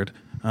inspired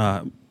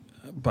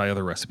by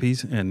other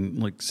recipes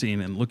and like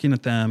seeing and looking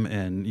at them,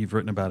 and you've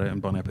written about it in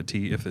Bon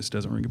Appetit. If this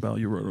doesn't ring a bell,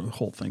 you wrote a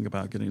whole thing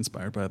about getting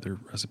inspired by other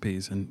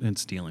recipes and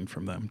stealing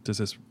from them. Does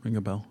this ring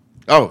a bell?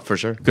 Oh, for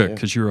sure. Good, Yeah.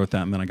 because you wrote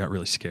that, and then I got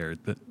really scared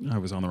that I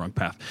was on the wrong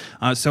path.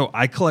 So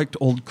I collect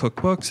old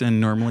cookbooks,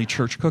 and normally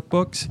church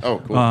cookbooks. Oh,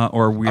 cool.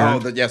 Or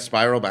weird. Oh,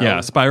 Spiral Bound.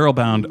 Yeah, Spiral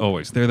Bound,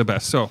 always. They're the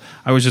best. So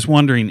I was just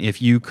wondering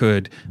if you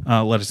could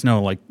let us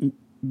know, like,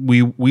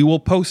 we will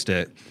post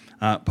it,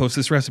 post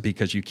this recipe,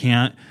 because you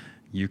cannot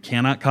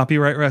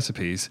copyright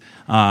recipes.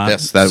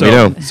 Yes, that we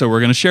know. So we're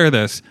going to share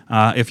this.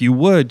 If you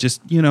would,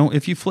 just,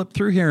 if you flip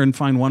through here and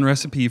find one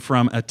recipe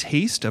from A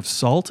Taste of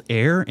Salt,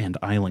 Air, and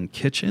Island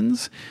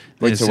Kitchens.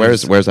 Wait, so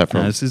where's that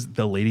from? This is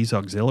the Ladies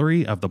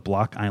Auxiliary of the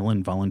Block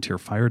Island Volunteer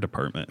Fire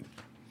Department.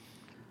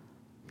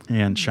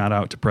 And shout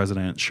out to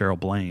President Cheryl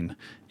Blaine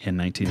in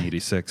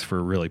 1986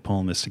 for really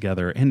pulling this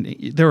together. And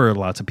there were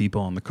lots of people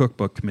on the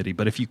cookbook committee,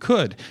 but if you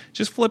could,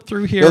 just flip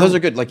through here. No, those are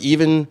good. Like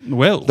even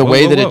the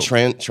way that it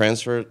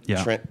transferred.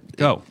 Yeah.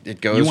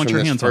 It goes You want from your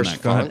this hands on first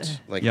that. Go ahead.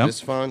 font, like Yep.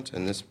 this font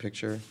and this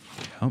picture,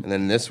 Yep. and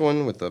then this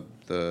one with the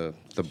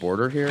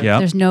border here. Yeah.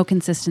 There's no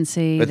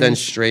consistency. But then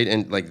There's straight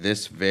in like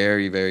this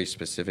very, very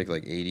specific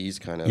like 80s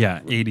kind of. Yeah,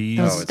 80s.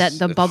 those, it's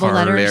the bubble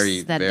hard, letters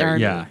very, that very are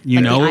good. Yeah, like the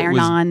it was-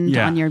 iron-on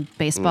yeah. on your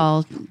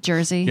baseball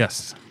jersey.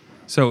 Yes.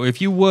 So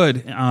if you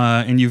would,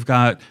 and you've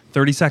got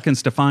 30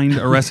 seconds to find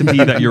a recipe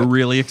that you're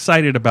really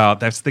excited about,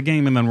 that's the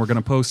game, and then we're going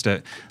to post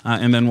it.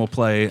 And then we'll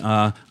play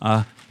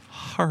a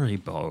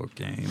Haribo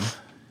game.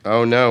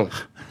 Oh no!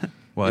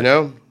 What? You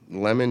know,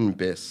 lemon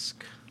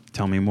bisque.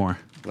 Tell me more.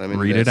 Lemon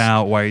Read it bisque.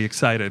 out. Why are you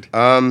excited?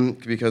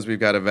 Because we've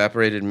got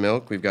evaporated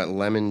milk, we've got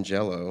lemon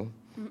jello.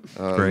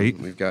 Great.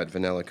 We've got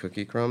vanilla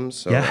cookie crumbs.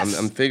 So Yes.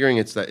 I'm figuring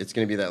it's going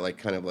to be that like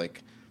kind of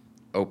like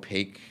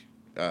opaque,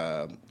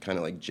 kind of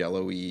like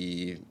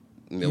jello-y,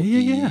 milky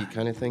Yeah.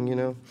 kind of thing, you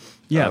know.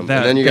 Yeah, And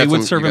that then you they got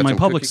would some- serve you in got my some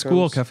public cookie school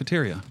crumbs.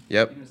 cafeteria.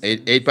 Yep,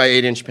 8 by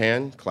 8 inch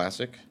pan,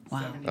 classic.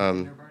 Wow.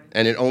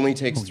 And it only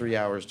takes 3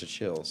 hours to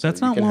chill, so That's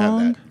you not can long.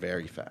 have that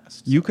very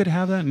fast. You could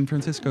have that, and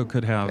Francisco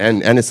could have.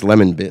 and it's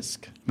lemon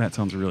bisque. That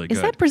sounds really good.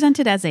 Is that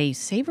presented as a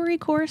savory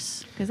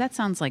course? Because that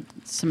sounds like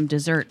some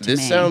dessert to This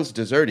me. sounds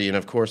desserty, and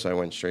of course I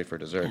went straight for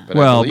dessert. But I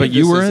Well, believe but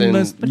you this were is in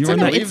this- But you it's were in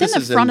in the, the- it's in this the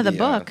is front of the the,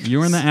 book. You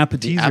were in the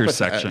appetizer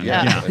section.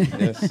 Yeah.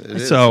 Yes, it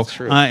is. So, It's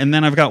true. and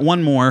then I've got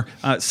one more.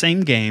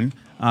 Same game,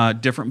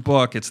 different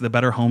book. It's the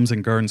Better Homes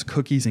and Gardens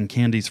Cookies and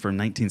Candies from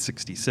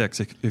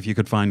 1966. If you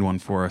could find one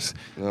for us.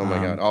 Oh my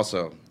god!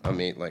 Also, I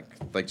mean,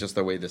 like just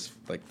the way this,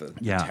 like the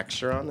Yeah.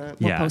 texture on that.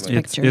 Yeah, post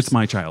it's, pictures. it's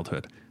my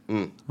childhood.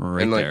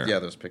 Right and like there. yeah,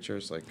 those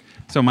pictures, like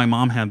So my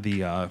mom had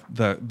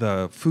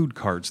the food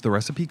cards, the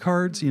recipe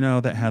cards, you know,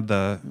 that had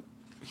the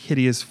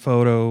hideous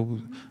photo.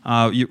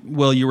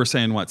 You were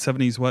saying what?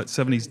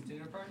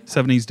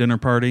 70s dinner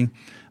party.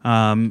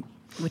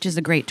 Which is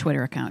a great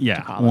Twitter account. to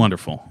Yeah, follow.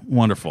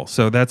 wonderful.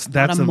 So that's A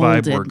lot the of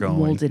vibe we're going.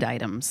 molded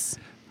items.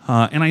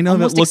 And I know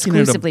Almost that looking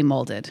exclusively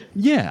molded.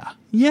 yes,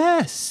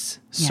 Yeah.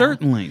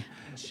 certainly.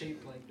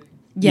 Shaped like things.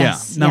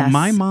 Yes. Yeah. Now yes.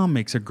 my mom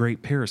makes a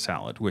great pear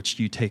salad, which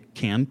you take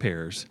canned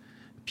pears,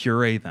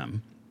 puree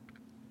them,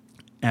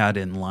 add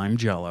in lime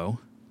jello,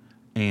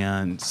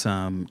 and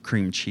some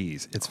cream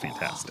cheese. It's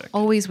fantastic.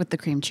 Always with the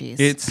cream cheese.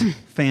 It's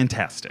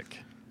fantastic.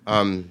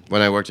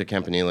 when I worked at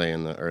Campanile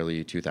in the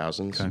early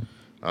 2000s,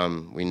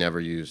 Okay. we never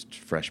used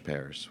fresh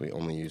pears. We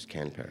only used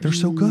canned pears. They're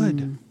so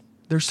good.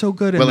 They're so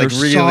good, and But like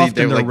they're really, soft,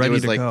 they and were they're like it ready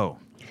was to like go.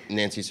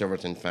 Nancy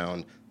Silverton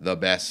found the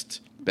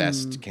best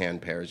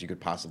canned pears you could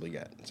possibly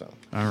get. So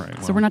All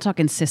right. so we're not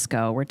talking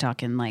Cisco. We're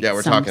talking like Yeah,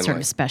 we're some talking sort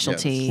like- of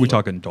specialty. yeah, we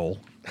talking Dole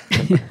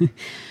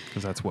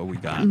because that's what we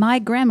got. My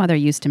grandmother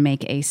used to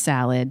make a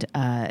salad.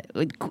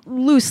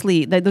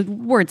 Loosely, the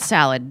word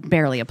salad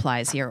barely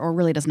applies here, or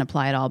really doesn't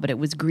apply at all. But it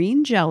was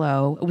green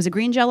Jello. It was a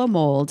green Jello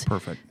mold.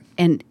 Perfect.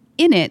 And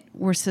in it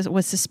was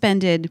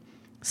suspended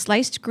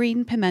sliced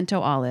green pimento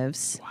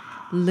olives,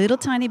 little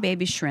tiny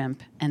baby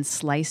shrimp, and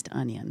sliced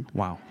onion.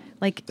 Wow.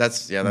 Like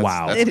that's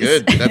Wow. that's It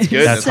is- good. That's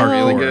good. That's That's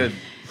really hardcore. good.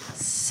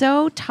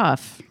 so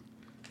tough,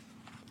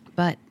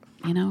 but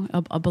you know,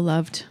 a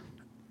beloved.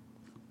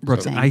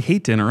 Brooks, Thing. I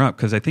hate to interrupt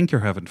because I think you're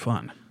having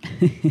fun.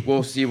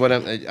 Well, see what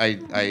I'm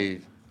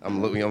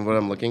looking what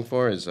I'm looking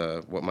for is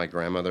what my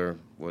grandmother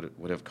would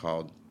have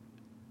called.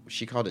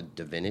 She called it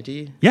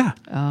divinity, Yeah.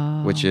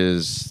 which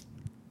is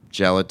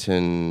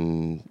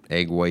gelatin,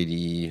 egg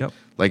whitey, Yep.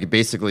 like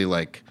basically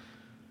like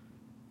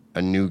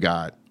a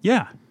nougat,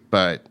 Yeah.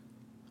 but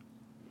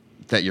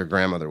that your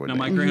grandmother would Now, make.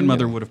 my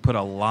grandmother would have put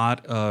a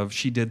lot of.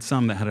 She did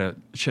some that had a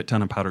shit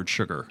ton of powdered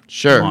sugar.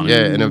 Sure, on yeah,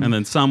 it. and and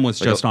then some was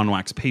like just a- on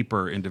wax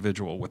paper,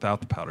 individual, without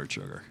the powdered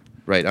sugar.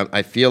 Right.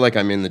 I feel like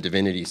I'm in the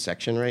divinity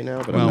section right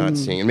now, but Well- I'm not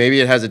seeing it.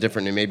 Maybe it has a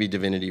different name. Maybe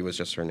divinity was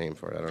just her name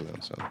for it. I don't know.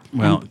 So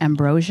Well,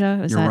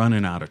 Ambrosia. Is you're that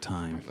running out of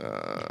time.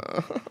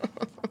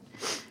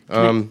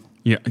 Um,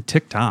 Yeah,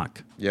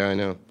 TikTok. yeah, I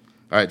know.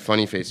 All right,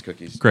 funny face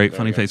cookies. Great, There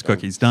funny we go. face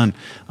cookies done.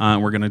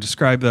 We're going to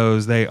describe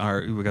those. We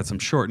got some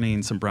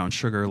shortening, some brown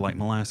sugar, light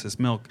molasses,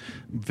 milk,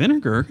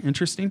 vinegar.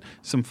 Interesting.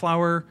 Some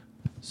flour,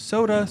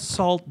 soda,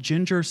 salt,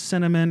 ginger,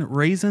 cinnamon,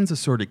 raisins,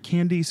 assorted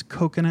candies,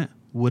 coconut,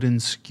 wooden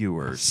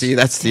skewers. See,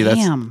 that's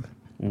Damn.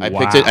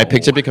 I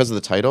picked it because of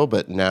the title,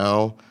 but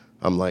now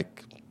I'm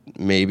like,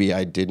 maybe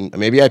I didn't.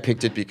 Maybe I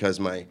picked it because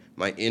my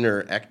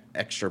inner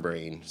extra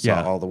brain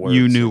saw all the words.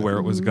 You knew where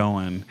it was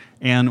going.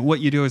 And what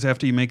you do is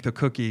after you make the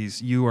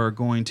cookies, you are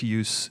going to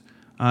use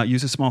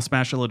a small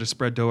spatula to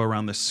spread dough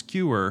around the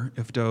skewer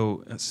if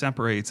dough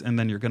separates, and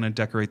then you're going to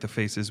decorate the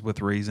faces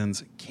with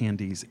raisins,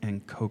 candies,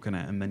 and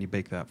coconut, and then you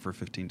bake that for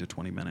 15 to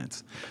 20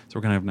 minutes. So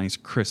we're going to have nice,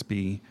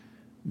 crispy,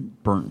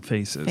 burnt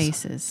faces.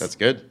 Faces. That's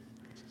good.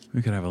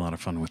 We could have a lot of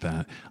fun with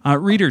that.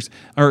 Readers,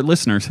 or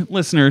listeners,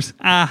 Readers.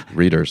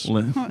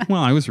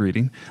 well, I was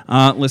reading.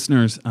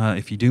 Listeners,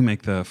 if you do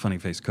make the funny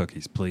face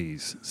cookies,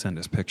 please send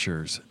us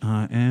pictures,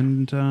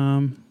 and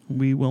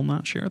we will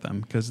not share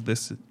them because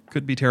this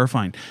could be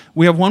terrifying.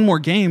 We have one more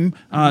game,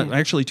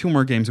 actually two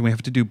more games, and we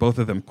have to do both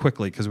of them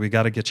quickly because we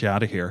got to get you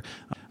out of here.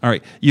 All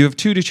right, you have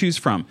two to choose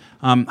from.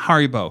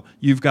 Haribo,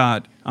 you've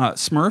got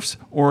Smurfs,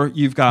 or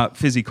you've got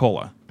Fizzy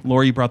Cola.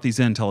 Lori, you brought these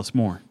in. Tell us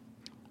more.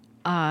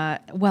 Well,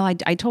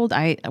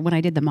 when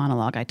I did the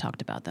monologue, I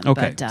talked about them.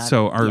 Okay, but,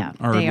 so our yeah,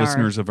 they are-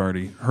 listeners have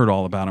already heard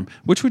all about them.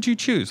 Which would you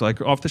choose,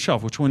 like off the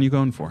shelf? Which one are you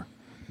going for?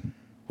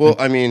 Well,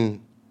 I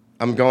mean,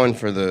 I'm going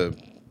for the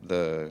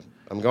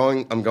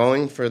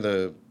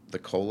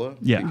cola,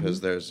 Yeah.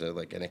 because there's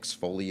like an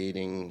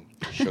exfoliating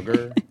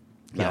sugar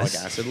malic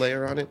Yes. acid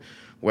layer on it,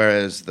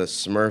 whereas the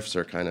Smurfs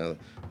are kind of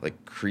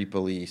like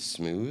creepily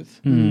smooth.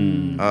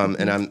 Hmm.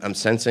 And I'm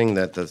sensing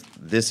that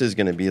this is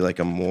going to be like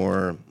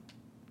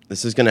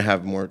this is going to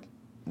have more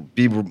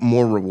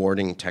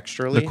rewarding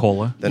texturally The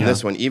cola, than yeah.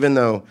 this one, even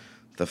though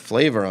the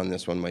flavor on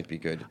this one might be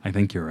good. I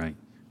think you're right.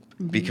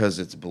 because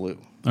it's blue.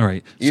 All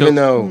right. Even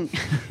though,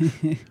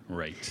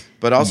 right.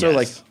 but also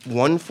Yes.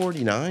 like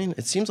 $149.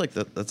 It seems like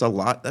that's a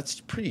lot.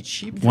 That's pretty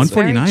cheap. for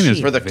 $149 is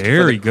cheap. for the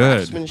very good.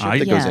 craftsmanship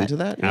that goes into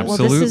that. you know? Well,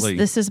 Absolutely.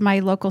 this is my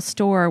local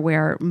store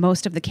where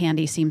most of the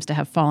candy seems to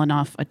have fallen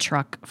off a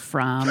truck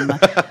from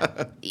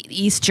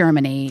East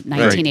Germany,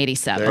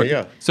 1987. There you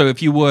go. So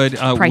if you would,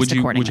 Priced would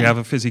you accordingly. have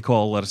a fizzy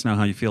call? Let us know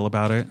how you feel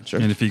about it. Sure.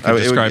 And if you could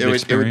describe the it would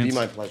experience. be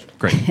my pleasure.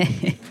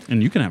 Great.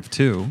 And you can have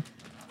two.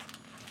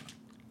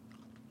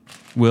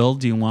 Will,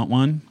 do you want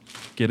one?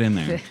 Get in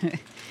there.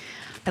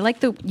 I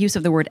like the use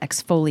of the word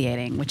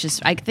exfoliating, which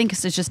is, I think,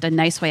 is just a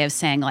nice way of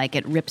saying like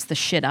it rips the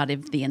shit out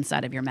of the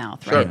inside of your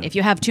mouth, right? Sure. If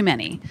you have too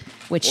many,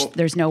 which Well-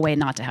 there's no way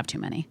not to have too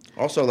many.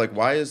 Also, like,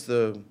 why is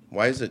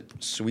it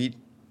sweet?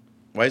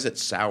 Why is it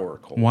sour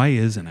cola? Why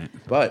isn't it?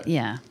 But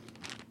Yeah.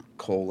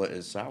 cola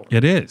is sour.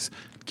 It is.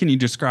 Can you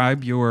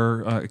describe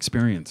your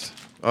experience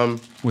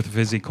with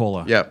fizzy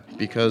cola? Yeah,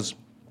 because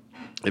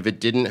if it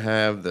didn't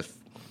have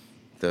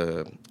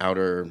the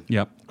outer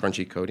Yep.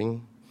 crunchy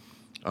coating,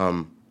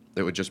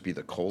 it would just be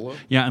the cola.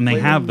 Yeah, and they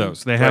flavor. have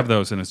those. They have Right.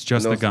 those, and it's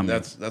just And the gummy.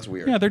 That's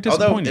weird. Yeah, they're Although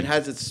disappointing. it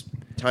has its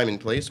time and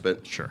place,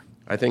 but Sure.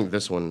 I think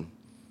this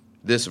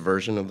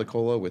version of the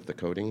cola with the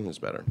coating is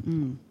better.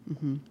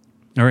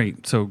 All right,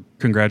 so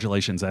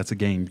congratulations. That's a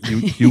game.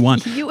 You won.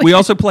 You We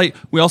also play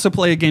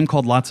a game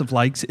called Lots of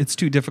Likes. It's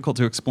too difficult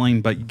to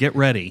explain, but get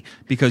ready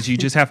because you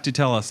just have to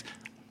tell us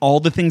all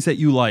the things that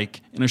you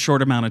like in a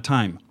short amount of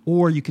time,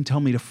 or you can tell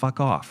me to fuck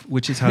off,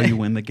 which is how you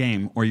win the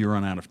game, or you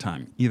run out of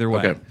time. Either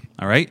way. Okay.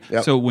 All right.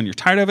 Yep. So when you're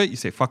tired of it, you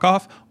say fuck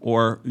off,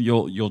 or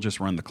you'll just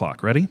run the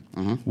clock. Ready?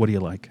 What do you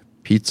like?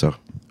 Pizza.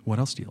 What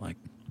else do you like?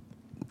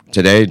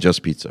 Today,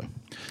 just pizza.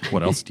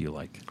 What else do you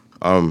like?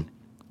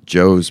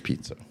 Joe's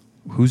Pizza.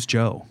 Who's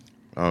Joe?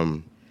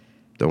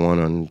 The one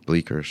on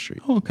Bleecker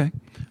Street. Oh, okay.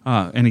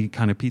 Any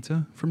kind of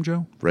pizza from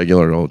Joe?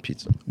 Regular old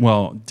pizza.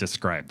 Well,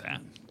 describe that.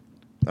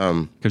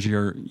 Because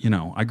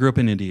I grew up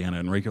in Indiana,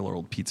 and regular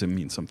old pizza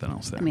means something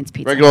else there. That means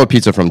pizza. Regular old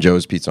pizza from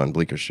Joe's Pizza on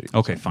Bleecker Street.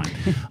 Okay, fine.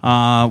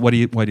 Why do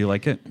you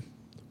like it?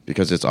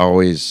 Because it's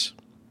always,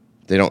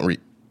 they don't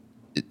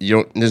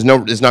there's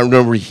not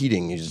no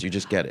reheating. You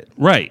just get it.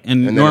 Right. In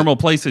And then normal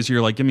places,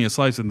 you're like, give me a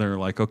slice, and they're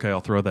like, okay,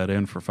 I'll throw that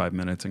in for 5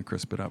 minutes and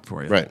crisp it up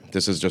for you. Right.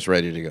 This is just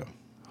ready to go.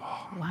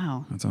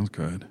 Wow. That sounds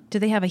good. Do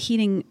they have a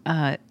heating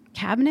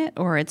cabinet,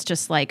 or it's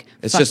just like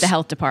It's fuck just- the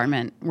health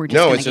department? We're just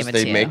No, gonna it's give just it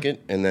they to make you.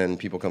 it and then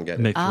people come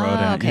get They it. throw it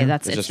at Okay, you.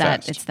 that's It's it's just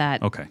that fast. it's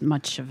that Okay.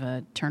 much of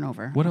a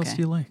turnover. What else Okay.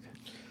 do you like?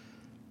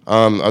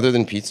 Other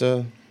than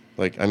pizza,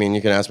 like I mean,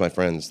 you can ask my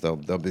friends.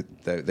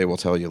 They will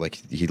tell you like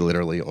he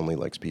literally only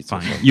likes pizza.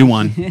 Fine. You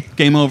won.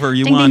 Game over.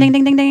 You Ding, won. ding,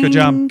 ding, ding, ding, Good ding.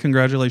 job.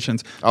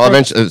 Congratulations. I'll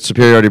eventually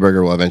Superiority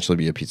Burger will eventually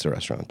be a pizza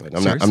restaurant, but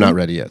I'm Seriously? not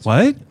ready yet.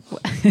 What?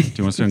 Do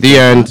you want to The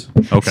end.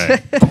 Okay.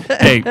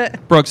 Hey,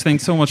 Brooks,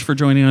 thanks so much for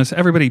joining us.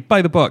 Everybody,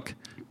 buy the book.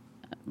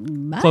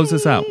 Close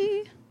this out.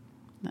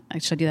 I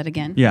should do that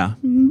again. Yeah.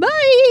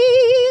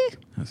 Bye.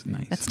 That's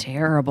nice. That's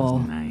terrible.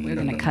 Nice. We're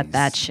gonna cut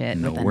that shit.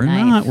 No, with a we're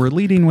knife. not. We're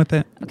leading with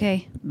it.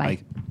 Okay. Bye.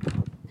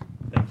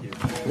 Thank you.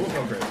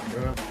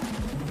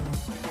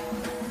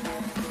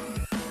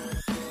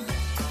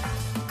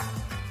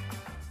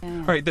 All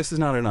right, this is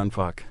not an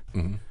unfuck.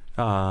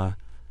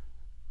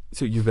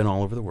 So you've been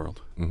all over the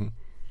world.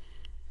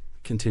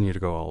 Continue to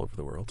go all over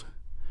the world.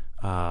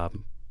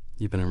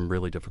 You've been in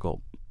really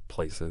difficult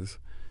places.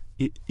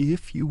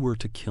 If you were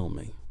to kill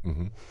me,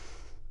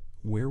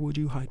 where would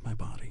you hide my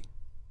body?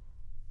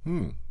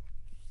 Where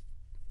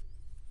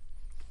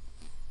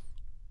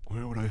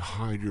would I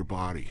hide your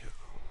body?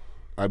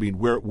 I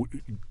mean,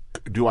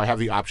 do I have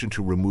the option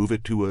to remove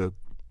it to a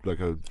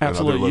Absolutely.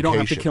 another You don't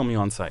have to location? kill me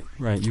on site,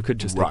 right? You could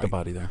just take the Right.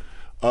 body there.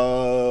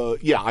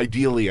 Yeah,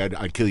 ideally,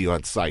 I'd kill you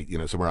on site.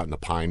 Somewhere out in the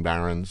Pine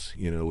Barrens.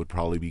 Would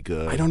probably be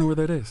good. I don't know where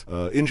that is.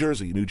 In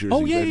Jersey, New Jersey.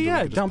 Oh, yeah, Then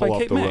yeah, just down pull by off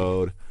Cape the May.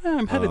 road. Yeah,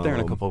 I'm headed there in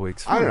a couple of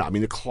weeks. I don't know. I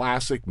mean, the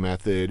classic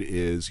method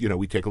is,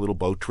 we take a little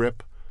boat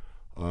trip.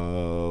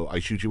 I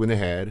shoot you in the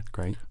head.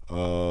 Great.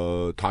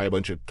 Tie a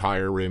bunch of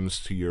tire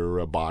rims to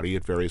your body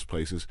at various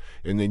places,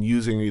 and then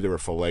using either a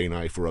fillet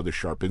knife or other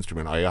sharp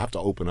instrument, I have to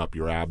open up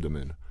your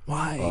abdomen.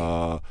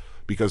 Why?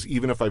 Because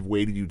even if I've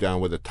weighted you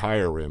down with the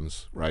tire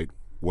rims, right?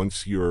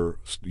 Once you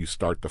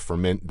start to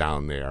ferment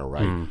down there,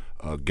 right?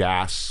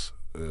 Gas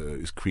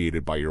is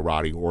created by your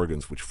rotting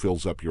organs, which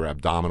fills up your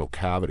abdominal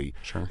cavity,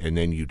 Sure. and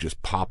then you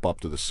just pop up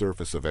to the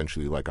surface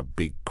eventually like a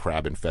big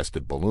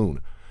crab-infested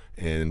balloon,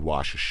 and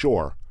wash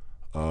ashore.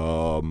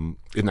 And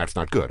that's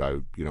not good. I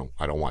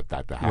don't want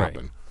that to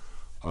happen.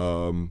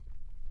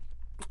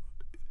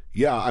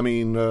 Yeah, I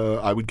mean,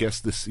 I would guess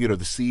this.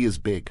 The sea is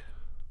big.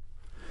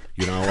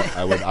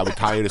 I would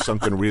tie you to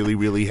something really,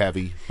 really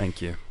heavy.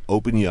 Thank you.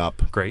 Open you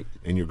up. Great.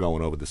 And you're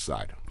going over the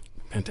side.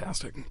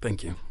 Fantastic.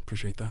 Thank you.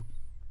 Appreciate that.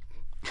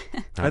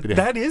 Happy to-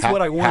 That is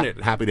what I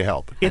wanted. Happy to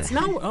help. It's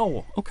not.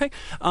 Oh, okay.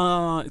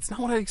 It's not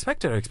what I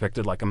expected. I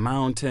expected like a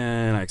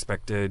mountain. I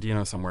expected,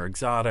 somewhere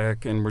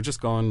exotic, and we're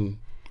just going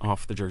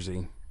off the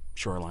Jersey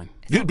shoreline.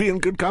 You'd be in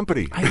good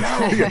company. I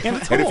know. And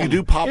it's And if you home.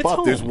 do pop It's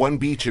up, there's home. one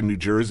beach in New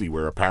Jersey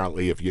where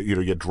apparently if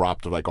you get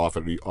dropped like off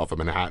of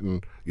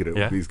Manhattan,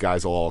 Yeah. these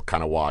guys all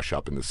kind of wash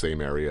up in the same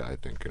area. I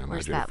think. And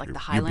Where's imagine that, if like the your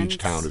Highlands, beach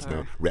town is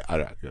or-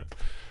 yeah.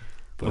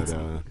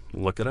 But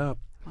Look it up.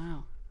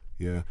 Wow.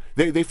 yeah,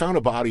 they found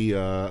a body,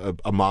 a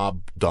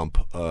mob dump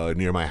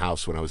near my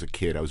house when I was a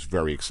kid. I was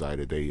very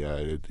excited.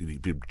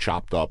 He'd been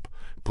chopped up,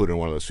 put in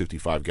one of those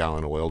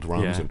 55-gallon oil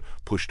drums, Yeah. and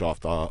pushed off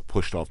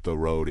the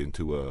road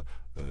into a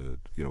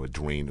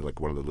drain, like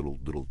one of the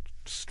little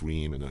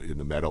stream in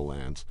the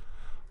meadowlands.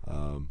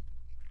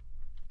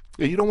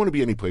 Yeah, you don't want to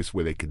be any place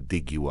where they could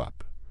dig you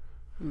up.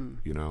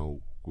 You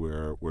know,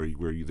 where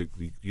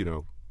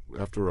you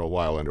after a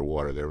while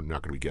underwater, they're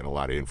not going to be getting a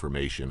lot of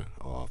information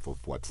off of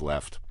what's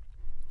left.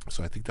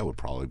 So I think that would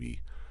probably be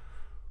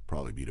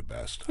the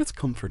best. It's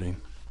comforting.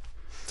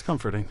 It's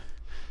comforting.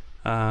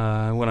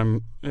 When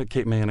I'm at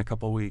Cape May in a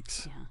couple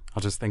weeks,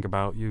 I'll just think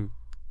about you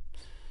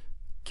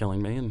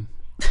killing me and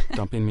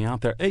dumping me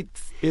out there.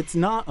 It's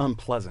not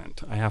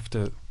unpleasant.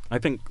 I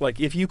think,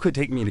 like, if you could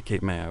take me to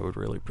Cape May, I would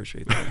really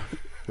appreciate that.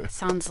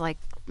 Sounds like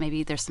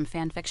maybe there's some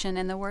fan fiction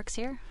in the works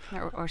here,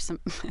 or some.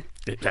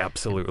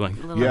 Absolutely.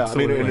 Yeah, Absolutely. I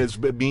mean, and as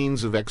a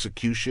means of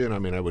execution, I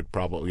mean, I would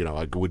probably,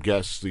 I would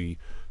guess the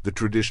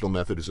traditional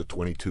method is a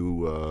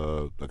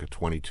 22, like a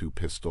 22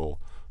 pistol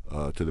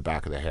to the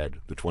back of the head.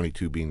 The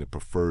 22 being the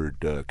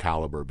preferred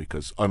caliber,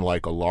 because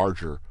unlike a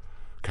larger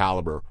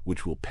caliber,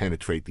 which will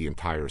penetrate the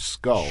entire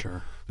skull,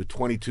 Sure. the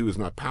 22 is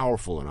not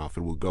powerful enough.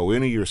 It will go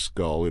into your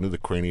skull, into the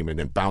cranium, and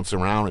then bounce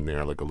around in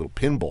there like a little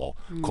pinball,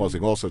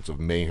 causing all sorts of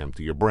mayhem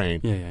to your brain.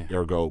 Yeah.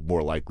 Ergo,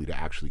 more likely to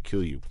actually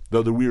kill you.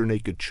 Though the rear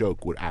naked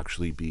choke would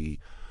actually be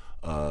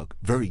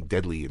very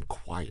deadly and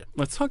quiet.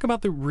 Let's talk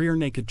about the rear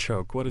naked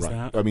choke. What is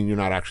that? I mean, you're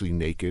not actually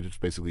naked. It's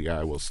basically,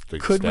 I will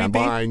Could we stand be?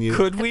 behind you,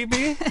 Could we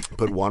be?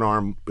 put one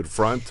arm in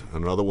front,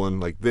 another one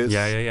like this.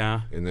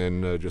 Yeah. And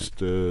then just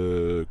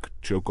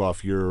choke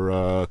off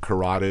your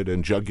carotid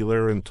and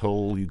jugular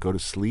until you go to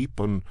sleep.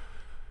 And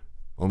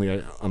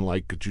only,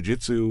 unlike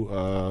jiu-jitsu,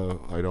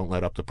 I don't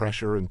let up the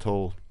pressure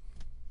until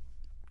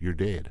you're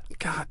dead.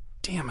 God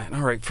damn it.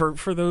 All right.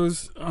 For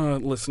those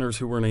listeners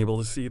who weren't able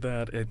to see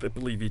that, I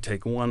believe you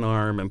take one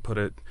arm and put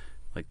it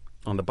like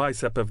on the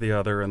bicep of the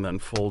other and then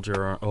fold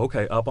your arm.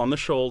 Okay, up on the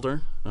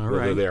shoulder. All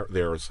right.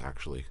 There's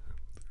actually.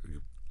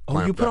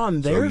 Oh, you put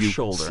on their so you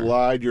shoulder.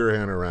 Slide your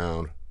hand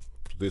around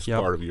this Yep.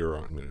 part of your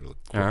arm.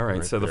 All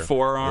right, so the there.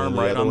 forearm And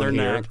the right other on their one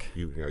here, neck.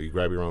 You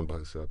grab your own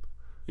bicep.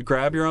 You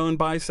grab your own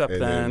bicep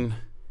And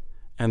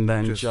and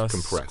then just just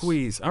compress.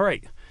 squeeze. All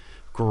right.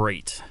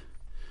 Great.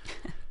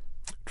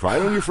 Try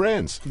it on your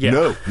friends. Yeah,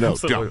 No,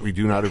 absolutely. don't. We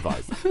do not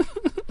advise that.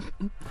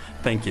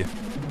 Thank you.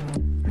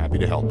 Happy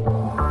to help.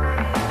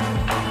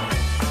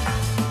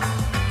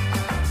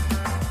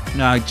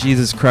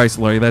 Jesus Christ,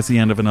 Laurie, that's the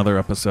end of another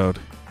episode.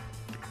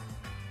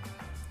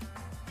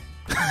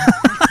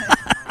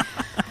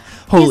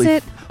 Is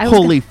it? I was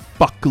Holy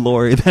fuck,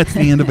 Laurie, that's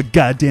the end of a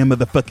goddamn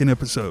motherfucking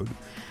episode.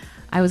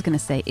 I was going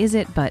to say, is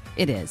it? But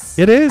it is.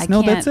 It is. I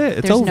No, can't- that's it.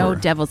 It's there's no over.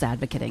 devil's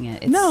advocating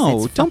it. It's,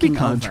 No, it's don't be fucking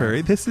contrary.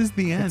 over. This is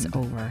the end. It's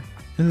over.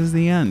 This is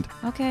the end.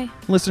 Okay.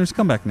 Listeners,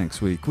 come back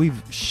next week. We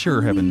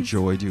sure have Please.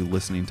 enjoyed you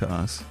listening to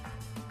us.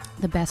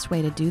 The best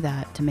way to do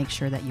that, to make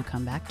sure that you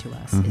come back to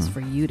us, is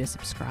for you to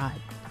subscribe.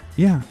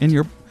 Yeah, in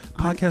your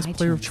On podcast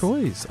player of iTunes.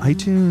 choice.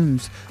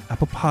 iTunes,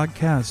 Apple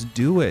Podcasts,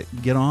 do it.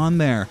 Get on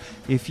there.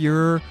 If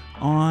you're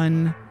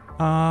on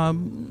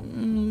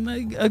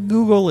a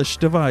Google-ish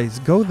device,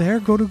 go there.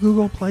 Go to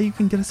Google Play. You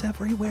can get us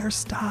everywhere.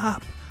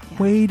 Stop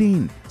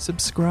waiting.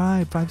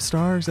 Subscribe. 5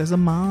 stars as a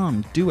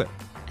mom. Do it.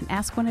 And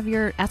ask one of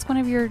your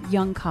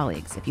young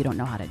colleagues if you don't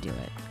know how to do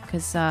it,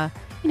 because I'm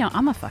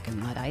a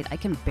fucking Luddite. I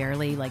can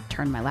barely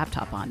turn my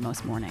laptop on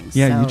most mornings.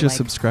 Yeah, so, you just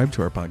subscribed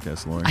to our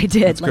podcast, Laurie. I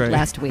did That's great.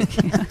 last week.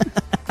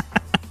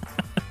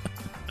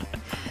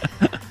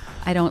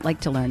 I don't like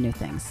to learn new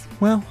things.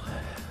 Well,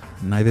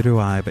 neither do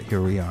I, but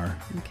here we are.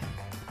 Okay.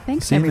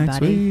 Thanks, See you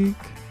everybody.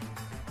 next week.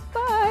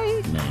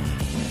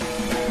 Bye.